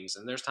handle things.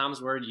 And there's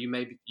times where you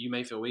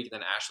may feel weak,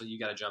 and then Ashley, you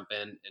got to jump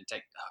in and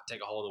take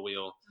a hold of the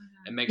wheel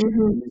and make sure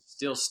you're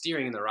still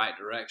steering in the right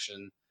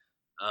direction.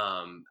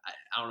 I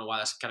don't know why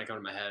that's kind of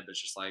coming to my head, but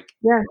it's just like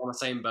we're on the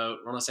same boat,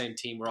 we're on the same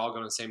team, we're all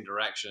going in the same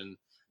direction.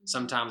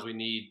 Sometimes we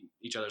need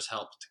each other's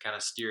help to kind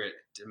of steer it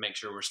to make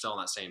sure we're still on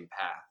that same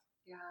path.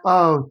 Yeah.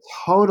 Oh,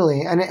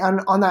 totally. And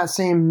on that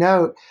same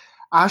note,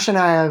 Ash and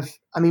I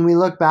we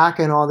look back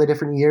in all the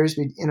different years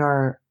in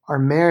our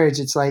marriage.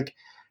 It's like,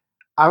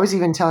 I was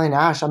even telling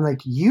Ash, I'm like,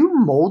 you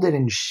molded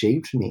and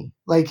shaped me.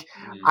 Like,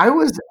 I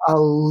was a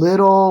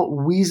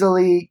little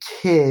weaselly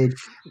kid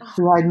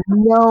who had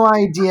no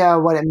idea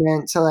what it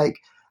meant to like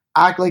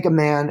act like a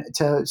man,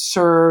 to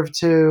serve,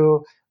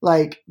 to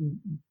like,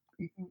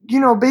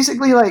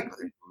 basically like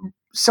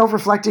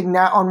self-reflecting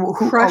now on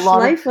who crush a lot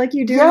life of, like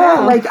you do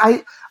now. like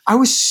I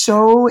was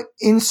so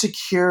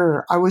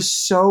insecure. I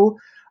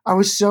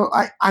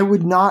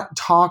would not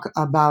talk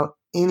about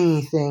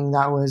anything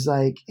that was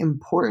like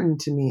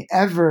important to me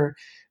ever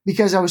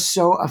because I was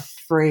so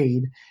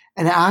afraid.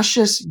 And Ash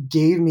just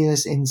gave me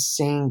this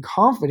insane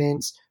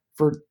confidence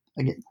for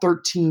again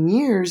 13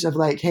 years of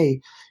like,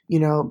 hey,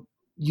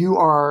 you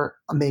are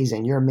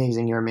amazing. You're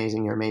amazing. You're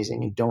amazing. You're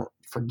amazing. And don't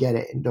forget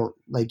it. And don't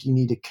you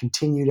need to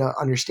continue to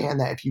understand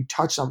that if you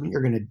touch something,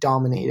 you're going to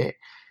dominate it.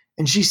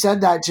 And she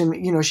said that to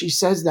me, she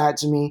says that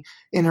to me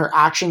in her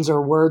actions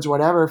or words,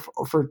 whatever,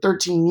 for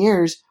 13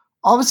 years.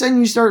 All of a sudden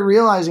you start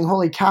realizing,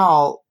 holy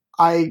cow,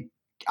 I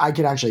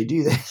could actually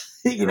do this.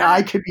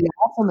 I could be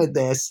awesome at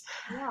this.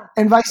 Yeah.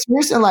 And vice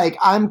versa. Like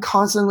I'm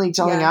constantly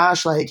telling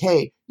Ash, like,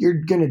 hey,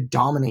 you're going to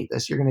dominate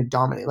this. You're going to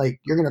dominate. Like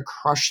you're going to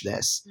crush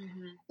this.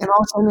 And all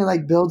of a sudden it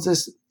like builds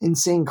this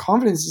insane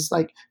confidence. It's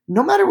like,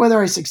 no matter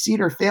whether I succeed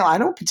or fail, I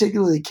don't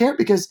particularly care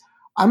because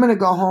I'm going to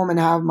go home and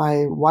have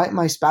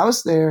my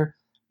spouse there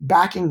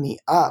backing me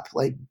up.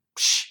 Like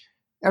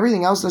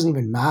everything else doesn't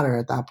even matter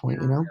at that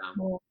point,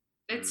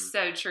 It's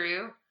so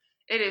true.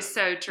 It is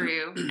so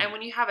true. And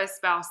when you have a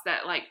spouse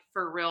that like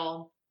for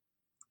real,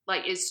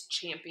 like is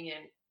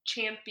championing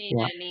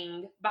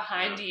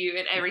behind you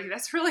and everything,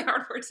 that's really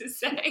hard word to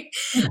say.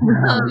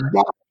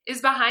 Is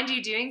behind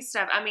you doing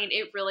stuff. I mean,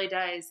 it really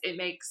does. It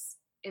makes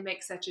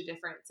such a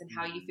difference in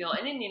how you feel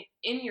and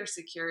in your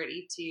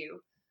security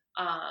too.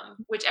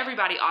 Which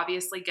everybody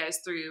obviously goes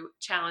through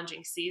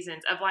challenging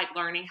seasons of like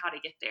learning how to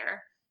get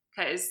there,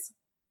 because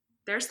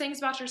there's things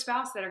about your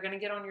spouse that are going to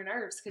get on your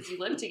nerves because you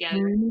live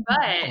together.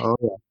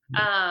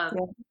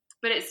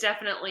 But it's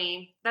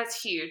definitely,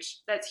 that's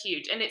huge. That's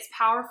huge. And it's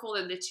powerful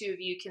that the two of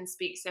you can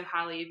speak so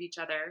highly of each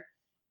other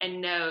and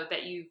know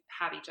that you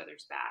have each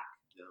other's back.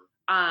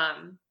 Yeah.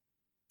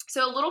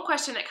 So a little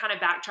question that kind of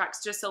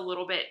backtracks just a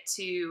little bit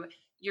to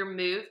your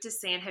move to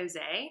San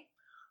Jose.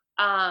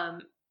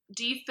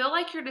 Do you feel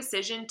like your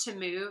decision to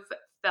move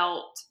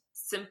felt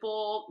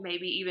simple,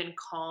 maybe even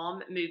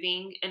calm,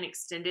 moving an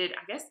extended,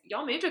 I guess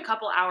y'all moved a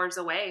couple hours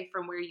away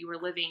from where you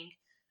were living.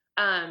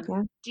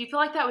 Do you feel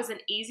like that was an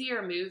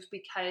easier move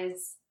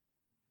because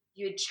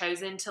you had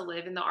chosen to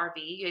live in the RV?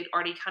 You had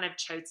already kind of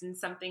chosen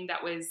something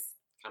that was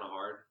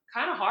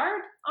kind of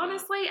hard,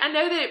 honestly. I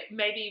know that it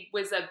maybe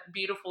was a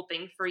beautiful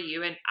thing for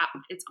you, and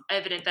it's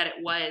evident that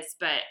it was,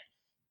 but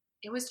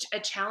it was a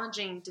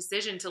challenging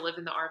decision to live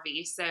in the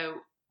RV. So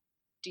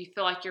do you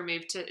feel like your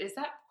move to, is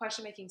that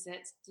question making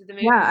sense? Did the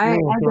move I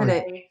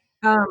get it.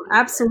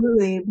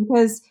 Absolutely.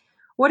 Because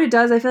what it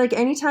does, I feel like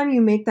anytime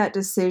you make that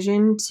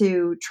decision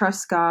to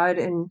trust God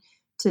and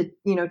to,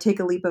 take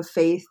a leap of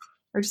faith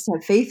or just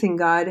have faith in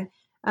God,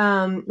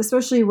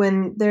 especially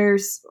when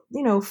there's,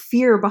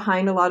 fear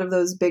behind a lot of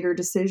those bigger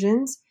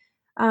decisions,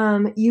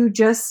 every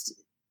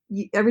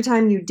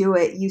time you do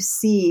it, you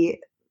see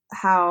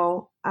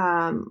how,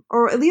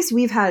 or at least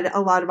we've had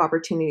a lot of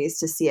opportunities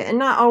to see it, and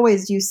not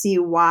always do you see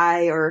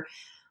why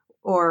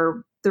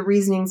or the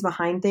reasonings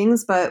behind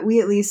things, but we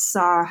at least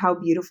saw how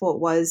beautiful it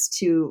was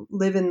to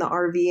live in the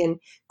RV. And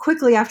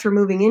quickly after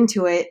moving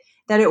into it,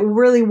 that it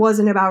really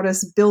wasn't about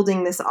us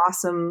building this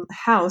awesome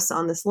house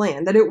on this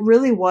land, that it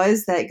really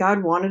was that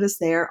God wanted us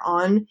there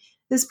on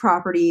this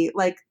property,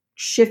 like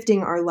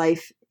shifting our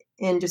life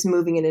and just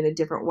moving it in a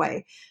different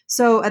way.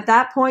 So at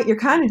that point, you're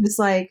kind of just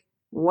like,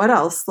 what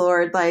else,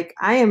 Lord? Like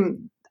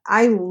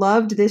I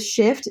loved this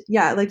shift.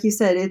 Yeah, like you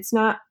said, it's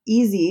not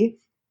easy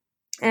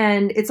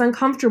and it's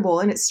uncomfortable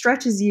and it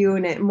stretches you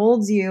and it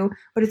molds you,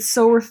 but it's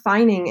so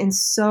refining and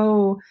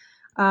so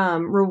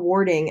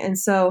rewarding. And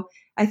so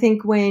I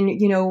think when,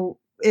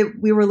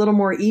 we were a little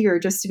more eager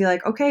just to be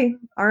like, okay,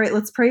 all right,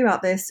 let's pray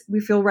about this. We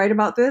feel right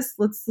about this.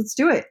 Let's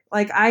do it.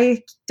 Like,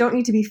 I don't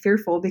need to be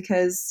fearful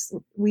because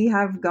we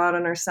have God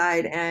on our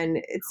side and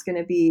it's going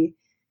to be,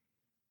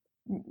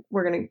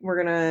 we're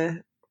going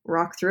to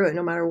rock through it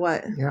no matter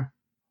what. Yeah.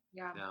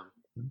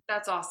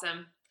 That's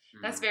awesome.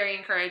 That's very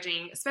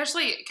encouraging,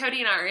 especially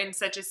Cody and I are in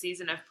such a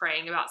season of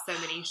praying about so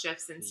many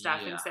shifts and stuff.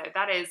 And so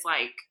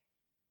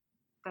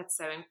that's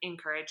so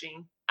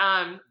encouraging.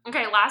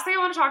 Okay. Last thing I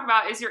want to talk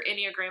about is your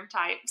Enneagram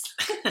types.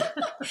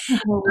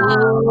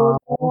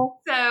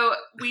 So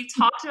we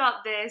talked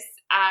about this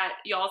at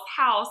y'all's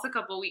house a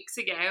couple weeks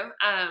ago.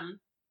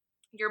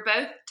 You're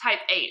both type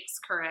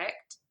 8s,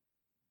 correct?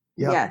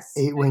 Yep. Yes.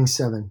 8 wing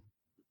 7.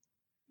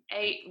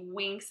 8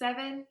 wing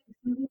 7?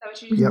 Is that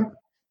what you Yep. said?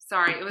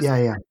 Sorry, it was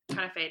kind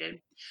of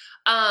faded.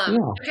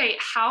 Okay,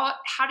 how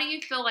do you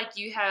feel like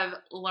you have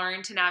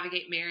learned to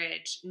navigate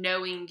marriage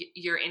knowing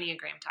your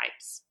Enneagram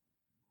types?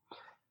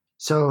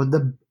 So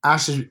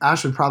Ash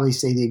would probably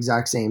say the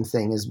exact same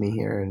thing as me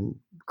here, and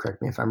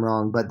correct me if I'm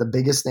wrong, but the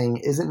biggest thing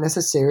isn't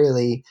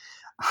necessarily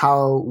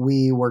how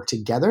we work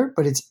together,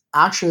 but it's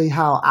actually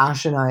how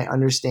Ash and I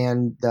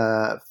understand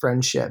the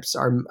friendships,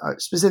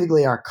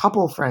 specifically our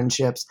couple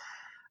friendships,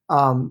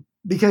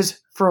 because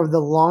for the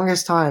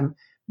longest time,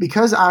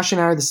 because Ash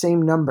and I are the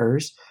same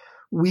numbers,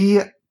 we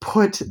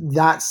put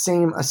that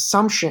same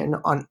assumption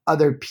on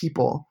other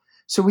people.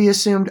 So we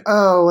assumed,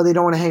 oh, well, they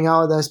don't want to hang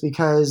out with us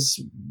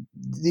because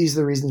these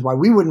are the reasons why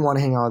we wouldn't want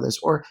to hang out with us.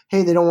 Or,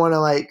 hey, they don't want to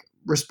like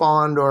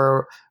respond,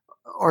 or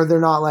they're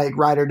not like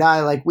ride or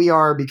die like we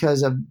are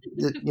because of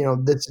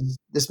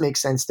this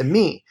makes sense to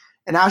me.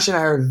 And Ash and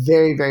I are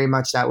very, very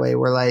much that way.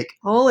 We're like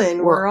all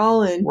in. We're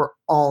all in. We're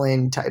all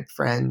in type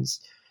friends.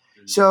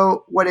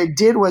 So what it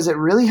did was it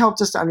really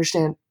helped us to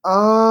understand,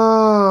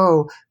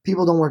 oh,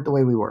 people don't work the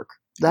way we work.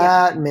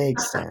 That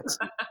makes sense.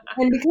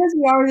 And because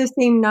we are the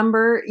same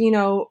number,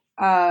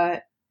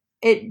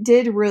 it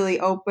did really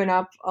open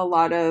up a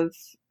lot of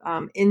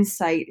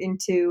insight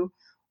into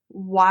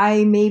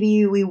why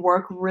maybe we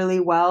work really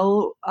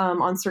well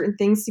on certain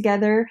things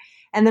together.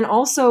 And then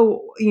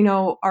also,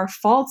 our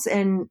faults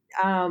and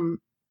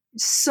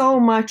so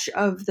much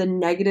of the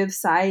negative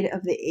side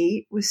of the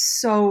 8 was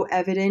so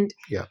evident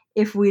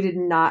if we did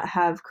not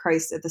have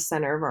Christ at the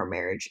center of our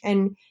marriage.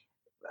 And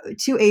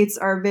 2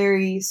 8s are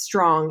very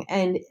strong.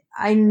 And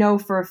I know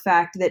for a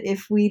fact that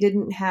if we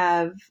didn't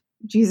have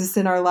Jesus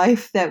in our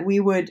life, that we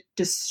would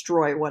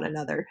destroy one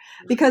another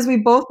because we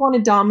both want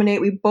to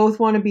dominate. We both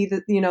want to be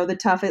the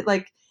tough.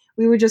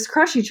 We would just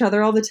crush each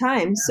other all the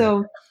time.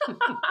 So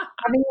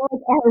having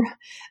our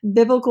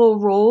biblical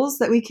roles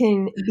that we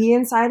can be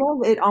inside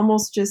of, it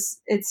almost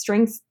it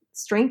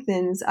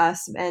strengthens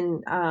us.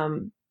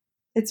 And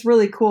it's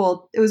really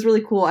cool. It was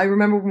really cool. I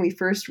remember when we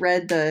first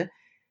read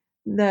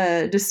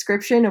the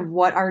description of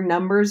what our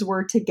numbers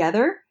were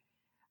together.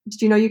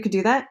 Did you know you could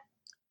do that?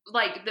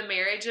 Like the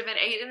marriage of an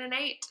 8 and an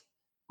 8?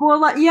 Well,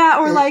 like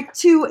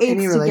 2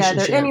 8s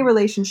together, any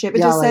relationship. It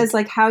just says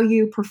like how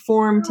you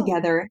perform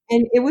together.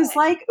 And it was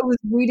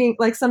reading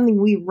like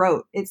something we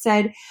wrote. It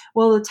said,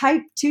 well,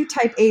 the two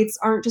type 8s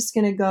aren't just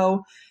going to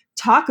go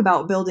talk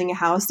about building a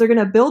house. They're going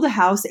to build a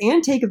house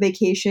and take a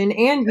vacation.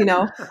 And, we're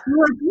like,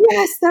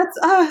 yes, that's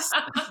us.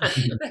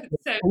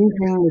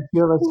 Anything the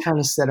two of us kind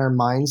of set our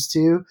minds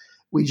to,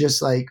 we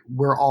just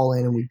we're all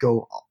in and we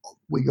go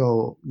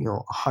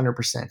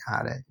 100%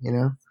 at it,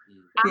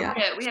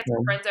 We had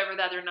some friends over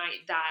the other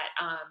night that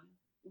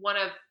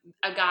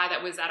a guy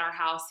that was at our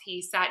house,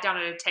 he sat down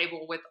at a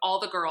table with all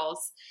the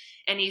girls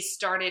and he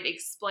started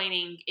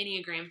explaining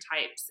Enneagram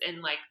types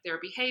and like their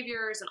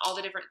behaviors and all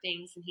the different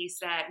things. And he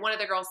said, one of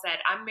the girls said,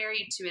 I'm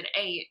married to an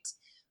 8.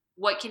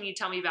 What can you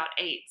tell me about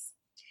 8s?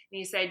 And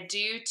he said,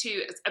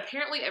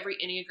 apparently every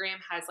Enneagram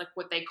has like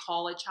what they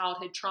call a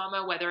childhood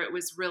trauma, whether it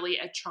was really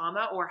a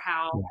trauma or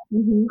how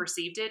we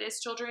perceived it as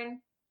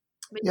children.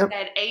 But he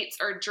said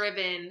 8s are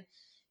driven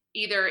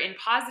either in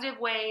positive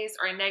ways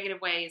or in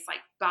negative ways, like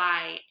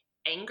by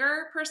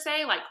anger per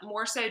se, like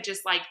more so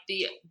just like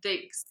the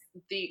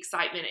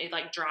excitement, it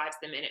like drives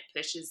them and it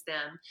pushes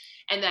them.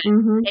 And then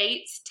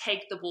 8s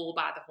take the bull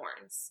by the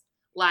horns.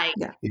 Like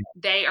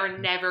they are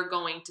never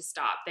going to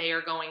stop. They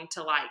are going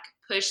to like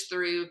push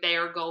through. They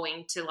are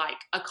going to like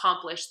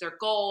accomplish their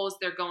goals.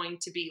 They're going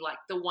to be like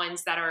the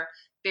ones that are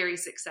very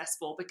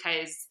successful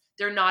because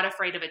they're not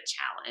afraid of a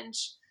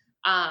challenge.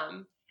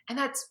 And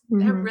that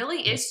Mhm.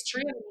 really is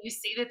true. When you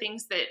see the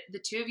things that the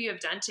two of you have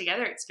done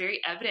together, it's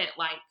very evident.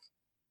 Like,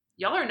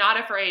 y'all are not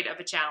afraid of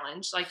a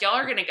challenge. Like, y'all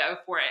are going to go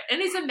for it.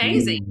 And it's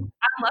amazing.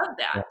 I love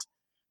that.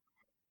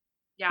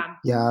 Yeah.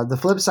 Yeah, the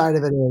flip side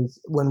of it is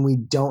when we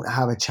don't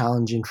have a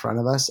challenge in front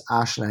of us,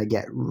 Ash and I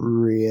get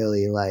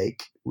really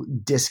like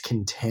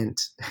discontent.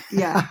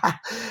 Yeah.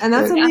 And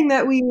that's something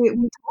that we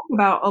talk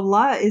about a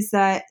lot, is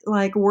that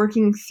like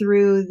working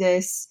through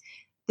this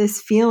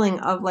feeling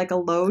of like a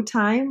low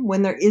time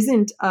when there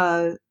isn't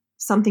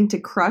something to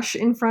crush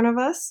in front of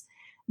us,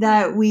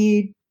 that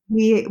we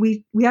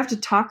have to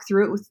talk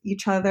through it with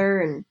each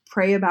other and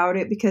pray about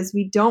it, because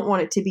we don't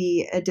want it to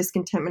be a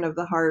discontentment of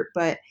the heart,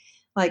 but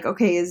like,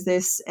 okay, is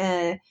this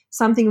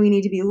something we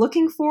need to be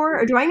looking for,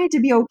 or do I need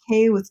to be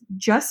okay with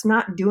just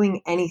not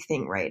doing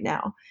anything right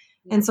now?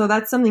 And so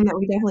that's something that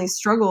we definitely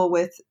struggle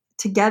with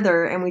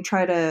together, and we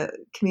try to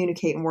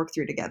communicate and work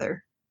through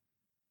together.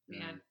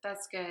 Man,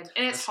 that's good.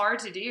 And it's hard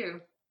to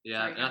do.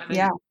 Yeah. Sorry, And I Kevin. think,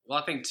 Yeah. well,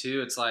 I think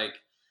too, it's like,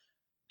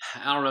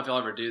 I don't know if you'll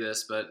ever do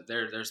this, but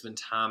there's been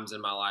times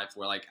in my life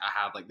where like I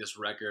have like this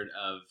record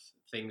of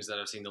things that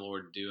I've seen the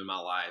Lord do in my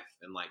life,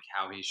 and like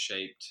how He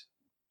shaped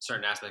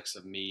certain aspects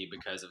of me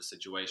because of a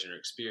situation or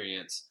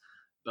experience.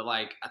 But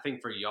like I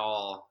think for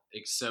y'all,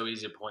 it's so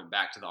easy to point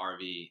back to the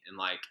RV and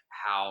like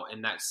how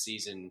in that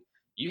season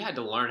you had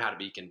to learn how to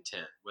be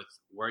content with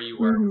where you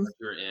were, Mhm. what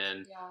you were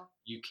in. Yeah.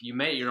 You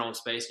made your own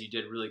space. You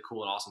did really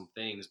cool and awesome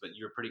things, but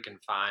you were pretty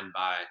confined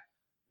by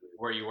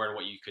where you were and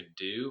what you could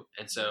do.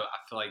 And so I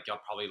feel like y'all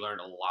probably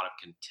learned a lot of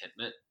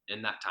contentment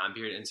in that time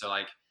period. And so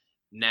like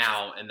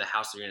now in the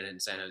house that you're in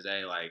San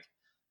Jose, like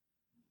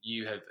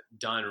you have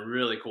done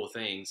really cool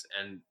things.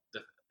 And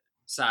the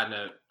side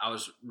note, I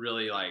was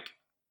really like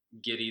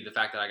giddy the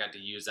fact that I got to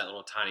use that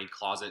little tiny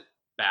closet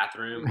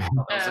bathroom. I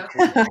thought that was a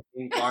cool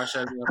thing. Laura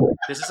showed me, like,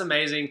 this is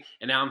amazing.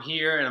 And now I'm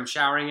here and I'm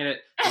showering in it.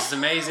 This is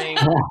amazing.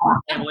 I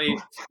can't believe.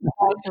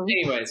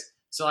 Anyways,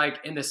 so like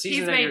in the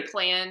season He's that made you're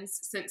plans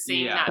since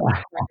seeing Yeah.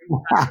 that.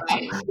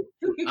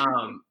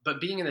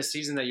 But being in the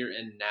season that you're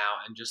in now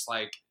and just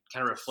like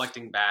kind of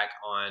reflecting back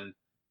on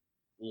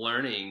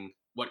learning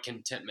what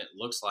contentment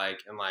looks like,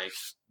 and like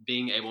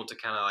being able to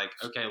kind of like,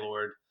 okay,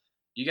 Lord,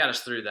 you got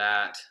us through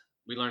that.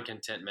 We learned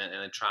contentment,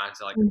 and then trying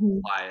to like Mhm.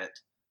 apply it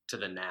to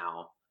the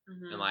now.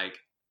 Mhm. And like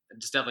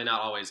it's definitely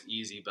not always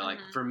easy, but like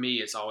Mhm. for me,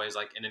 it's always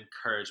like an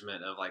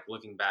encouragement of like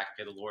looking back,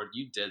 okay, the Lord,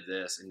 you did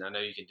this, and I know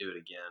you can do it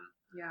again.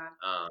 Yeah.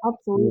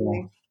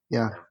 Absolutely.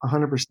 Yeah,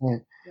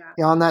 100%. Yeah.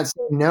 Yeah, on that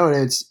same note,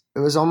 it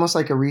was almost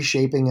like a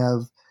reshaping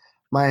of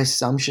my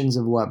assumptions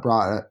of what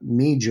brought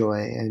me joy,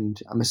 and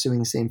I'm assuming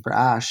the same for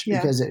Ash, Yeah.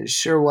 because it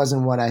sure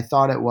wasn't what I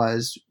thought it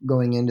was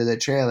going into the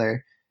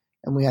trailer,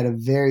 and we had a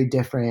very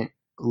different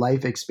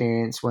life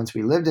experience once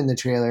we lived in the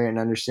trailer and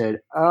understood,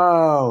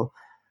 oh,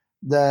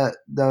 the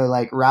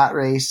like rat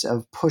race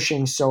of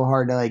pushing so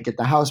hard to like get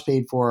the house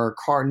paid for,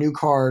 or new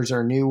cars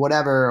or new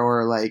whatever,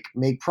 or like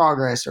make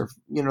progress, or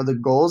the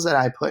goals that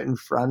I put in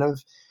front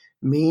of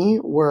me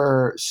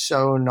were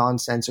so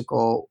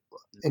nonsensical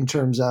in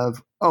terms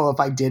of, oh, if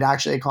I did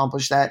actually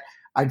accomplish that,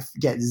 I'd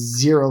get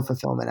zero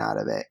fulfillment out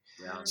of it.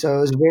 Yeah.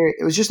 So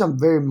it was just a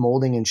very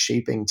molding and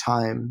shaping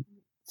time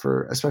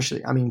for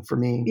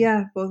me.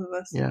 Yeah, both of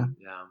us. Yeah.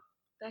 Yeah.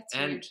 That's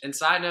And huge. and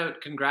side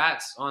note,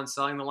 congrats on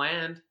selling the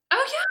land.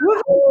 Oh yeah.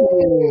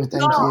 Woohoo!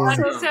 Thank Oh, you.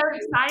 that is so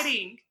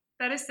exciting.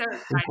 That is so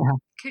exciting.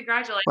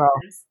 Congratulations. Well,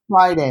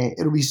 Friday.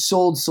 It'll be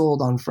sold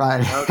on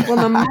Friday. Okay. When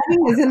the money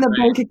is in the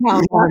bank account, Yeah,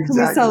 that's when we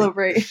exactly.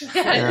 celebrate.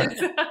 Yes.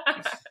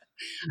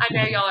 I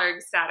know y'all are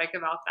ecstatic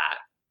about that.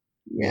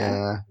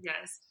 Yeah.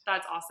 Yes,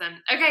 that's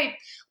awesome. Okay,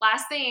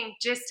 last thing,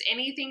 just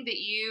anything that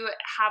you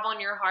have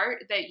on your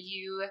heart that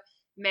you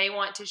may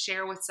want to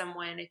share with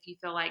someone, if you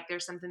feel like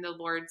there's something the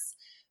Lord's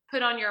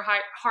put on your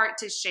heart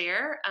to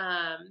share,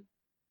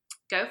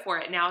 go for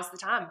it. Now is the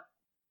time.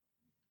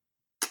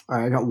 All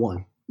right, I got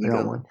one. You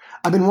go.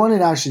 I've been wanting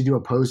to actually do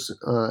a post,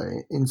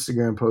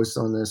 Instagram post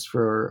on this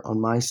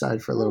on my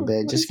side for a little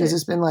bit, what just is because it?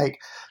 it's been like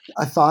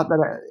a thought that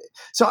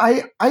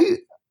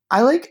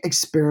I like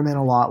experiment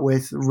a lot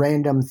with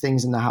random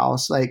things in the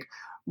house. Like,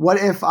 what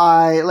if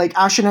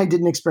Ash and I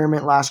did an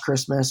experiment last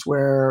Christmas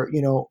where,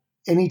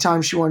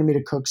 anytime she wanted me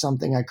to cook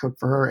something, I cooked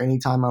for her.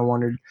 Anytime I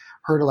wanted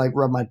her to like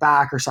rub my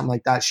back or something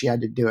like that, she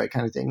had to do it,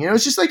 kind of thing. It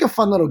was just like a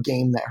fun little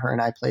game that her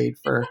and I played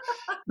for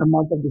the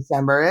month of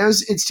December.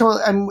 It's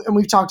totally, and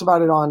we've talked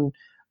about it on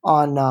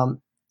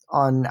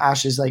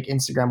Ash's like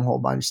Instagram a whole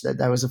bunch.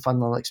 That was a fun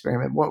little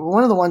experiment.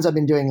 One of the ones I've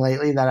been doing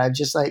lately that I've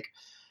just like,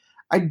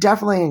 I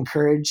definitely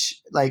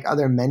encourage like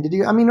other men to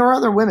do, or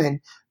other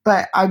women,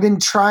 but I've been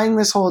trying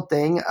this whole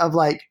thing of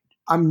like,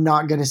 I'm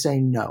not going to say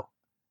no.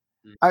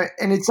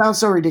 And it sounds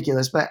so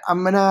ridiculous, but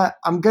I'm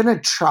gonna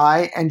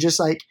try and just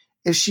like,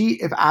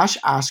 if Ash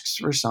asks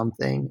for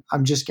something,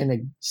 I'm just gonna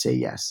say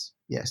yes,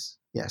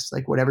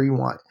 like whatever you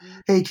want.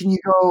 Hey, can you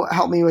go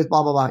help me with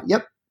blah blah blah?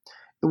 Yep.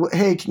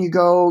 Hey, can you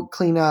go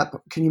clean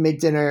up? Can you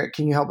make dinner?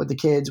 Can you help with the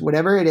kids?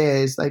 Whatever it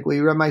is, like, will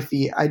you rub my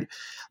feet?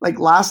 Like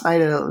last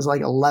night it was like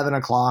 11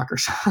 o'clock or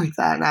something like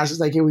that, and Ash is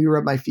like, hey, will you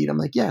rub my feet? I'm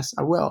like, yes,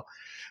 I will.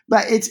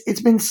 but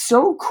it's been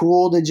so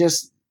cool to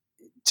just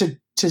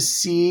to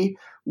see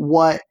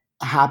what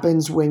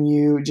happens when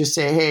you just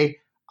say, hey,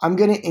 I'm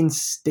going to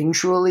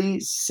instinctually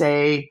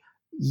say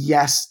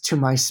yes to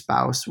my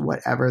spouse,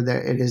 whatever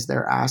it is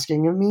they're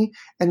asking of me,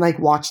 and like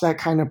watch that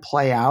kind of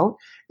play out.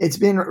 It's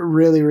been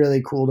really,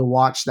 really cool to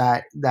watch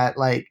that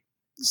like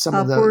some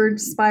upward of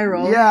the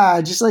spiral.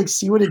 Yeah, just like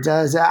see what it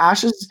does.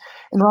 Ash is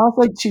in the last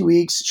like 2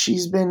 weeks,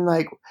 she's been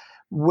like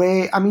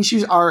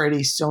she's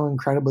already so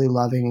incredibly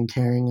loving and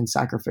caring and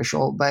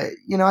sacrificial, but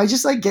I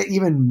just like get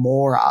even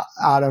more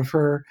out of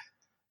her.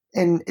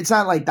 And it's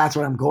not like that's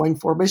what I'm going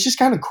for, but it's just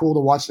kind of cool to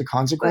watch the But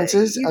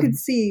consequences. you could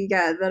see,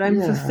 that I'm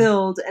Yeah.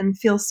 fulfilled and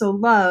feel so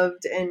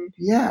loved, and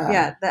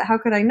Yeah. that how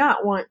could I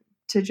not want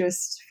to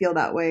just feel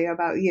that way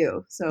about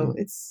you? So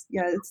it's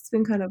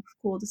been kind of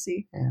cool to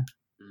see. Yeah.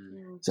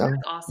 So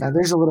That's awesome.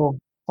 there's a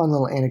fun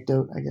little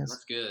anecdote, I guess.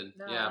 That's good.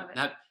 No, I Yeah. love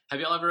it. Have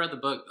you all ever read the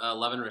book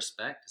Love and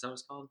Respect? Is that what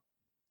it's called?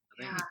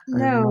 I think. Yeah.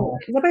 No,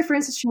 is that by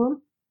Francis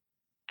Chan?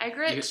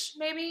 Egrich,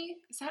 maybe?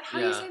 Is that how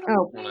you Yeah. say the Oh. I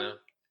don't name? know.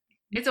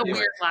 It's a Anyway.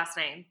 weird last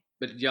name.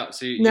 But yeah,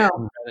 so No.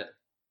 read it.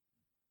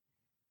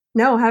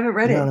 No, haven't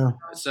read it. No.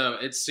 So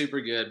it's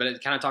super good, but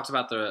it kind of talks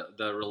about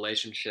the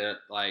relationship,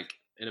 like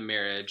in a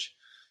marriage,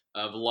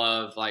 of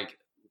love. Like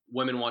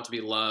women want to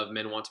be loved,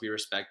 men want to be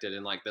respected,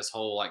 and like this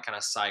whole like kind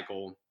of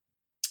cycle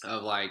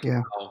of like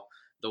how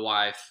the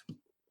wife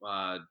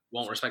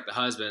won't respect the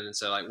husband, and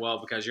so like,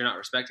 well, because you're not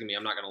respecting me,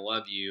 I'm not going to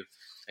love you,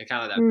 and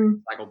kind of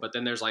that cycle. But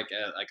then there's like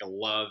a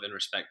love and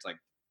respect, like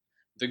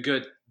the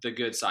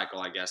good cycle,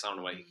 I guess. I don't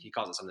know what he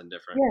calls it, something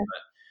different,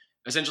 but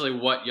essentially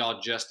what y'all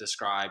just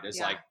described is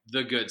like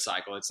the good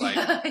cycle. It's like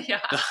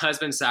the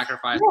husband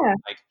sacrificing,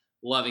 like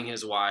loving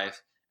his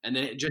wife, and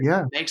then it just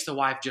makes the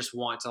wife just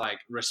want to like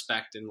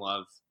respect and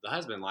love the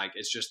husband. Like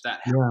it's just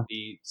that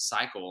healthy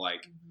cycle.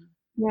 Like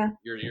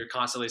you're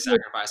constantly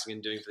sacrificing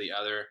and doing for the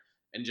other,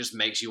 and it just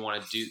makes you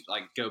want to do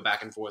like go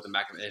back and forth and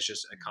back, and it's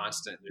just a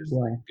constant. There's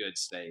like good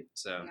state.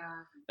 So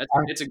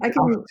it's a good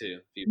book too.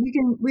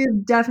 We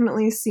have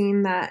definitely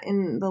seen that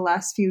in the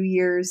last few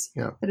years.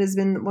 That has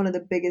been one of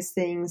the biggest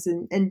things,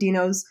 and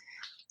Dino's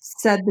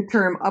said the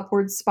term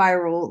upward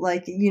spiral.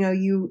 Like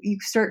you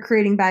start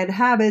creating bad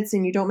habits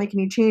and you don't make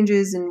any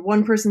changes, and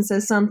one person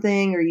says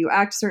something or you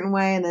act a certain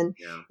way, and then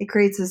it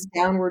creates this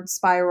downward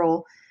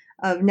spiral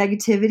of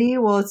negativity.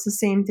 Well, it's the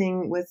same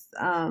thing with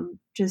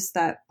just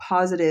that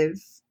positive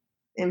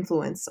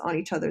influence on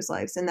each other's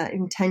lives and that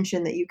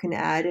intention that you can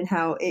add, and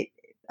how it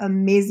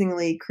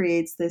amazingly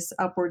creates this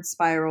upward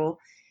spiral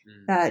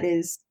that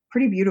is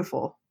pretty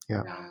beautiful.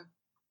 Oh,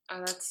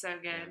 that's so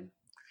good.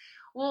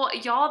 Well,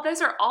 y'all,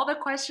 those are all the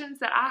questions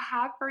that I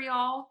have for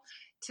y'all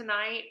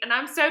tonight, and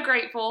I'm so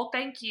grateful.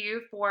 Thank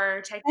you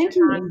for taking the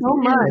time. So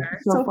much.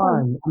 It's so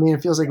fun. I mean,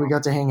 it feels like we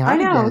got to hang out. I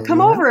know. Again,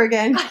 come over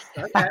again. I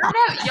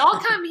know. Y'all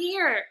come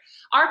here.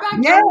 Our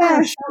backyard.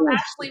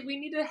 Actually, we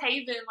need a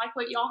haven like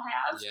what y'all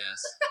have.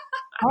 Yes.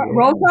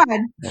 Roll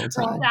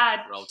Tide.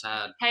 Roll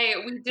Tide. Hey,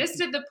 we just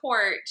did the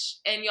porch,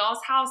 and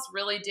y'all's house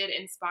really did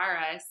inspire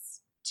us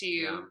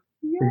to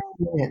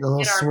the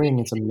little swing.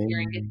 It's amazing.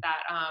 And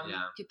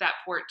get that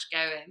porch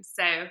going.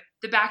 So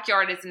the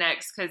backyard is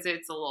next because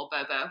it's a little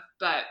bobo,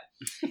 but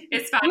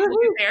it's fine. We'll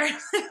get there.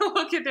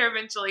 We'll get there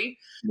eventually.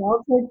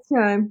 That'll take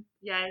time.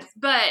 Yes,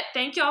 but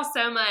thank y'all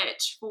so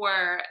much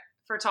for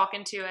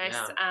talking to us.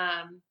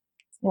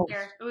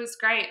 It was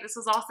great. This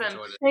was awesome.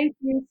 Thank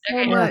you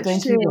so much.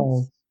 Thank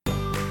you.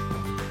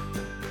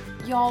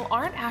 Y'all,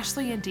 aren't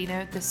Ashley and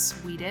Dino the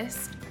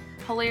sweetest?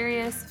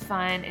 Hilarious,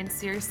 fun, and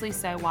seriously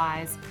so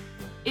wise.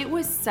 It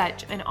was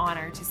such an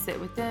honor to sit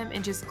with them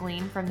and just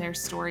glean from their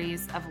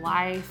stories of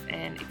life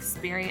and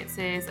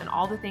experiences and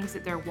all the things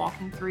that they're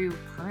walking through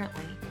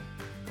currently.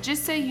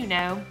 Just so you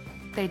know,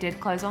 they did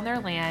close on their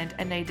land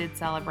and they did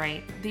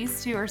celebrate.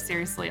 These two are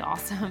seriously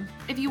awesome.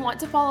 If you want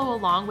to follow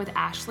along with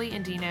Ashley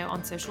and Dino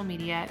on social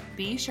media,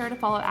 be sure to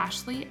follow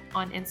Ashley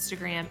on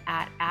Instagram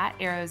at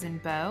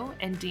arrowsandbow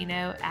and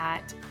Dino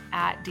at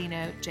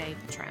Dino J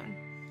Petrone.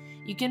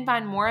 You can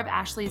find more of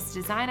Ashley's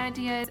design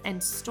ideas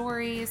and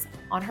stories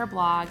on her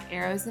blog,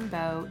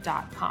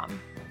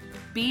 arrowsandbow.com.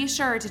 Be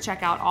sure to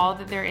check out all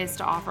that there is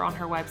to offer on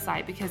her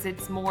website because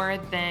it's more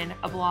than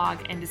a blog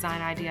and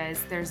design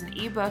ideas. There's an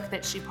ebook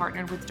that she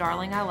partnered with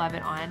Darling I Love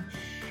It on,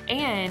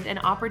 and an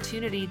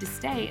opportunity to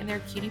stay in their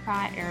cutie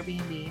pie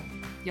Airbnb.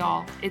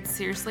 Y'all, it's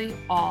seriously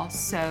all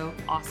so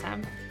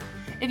awesome.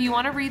 If you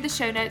want to read the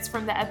show notes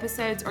from the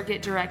episodes or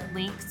get direct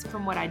links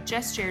from what I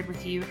just shared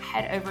with you,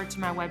 head over to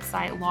my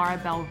website,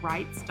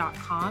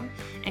 laurabellwrites.com,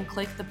 and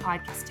click the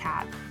podcast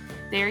tab.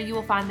 There you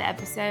will find the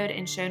episode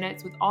and show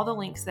notes with all the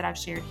links that I've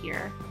shared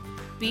here.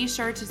 Be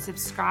sure to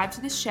subscribe to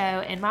the show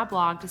and my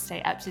blog to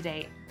stay up to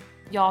date.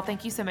 Y'all,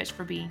 thank you so much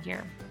for being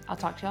here. I'll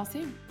talk to y'all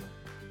soon.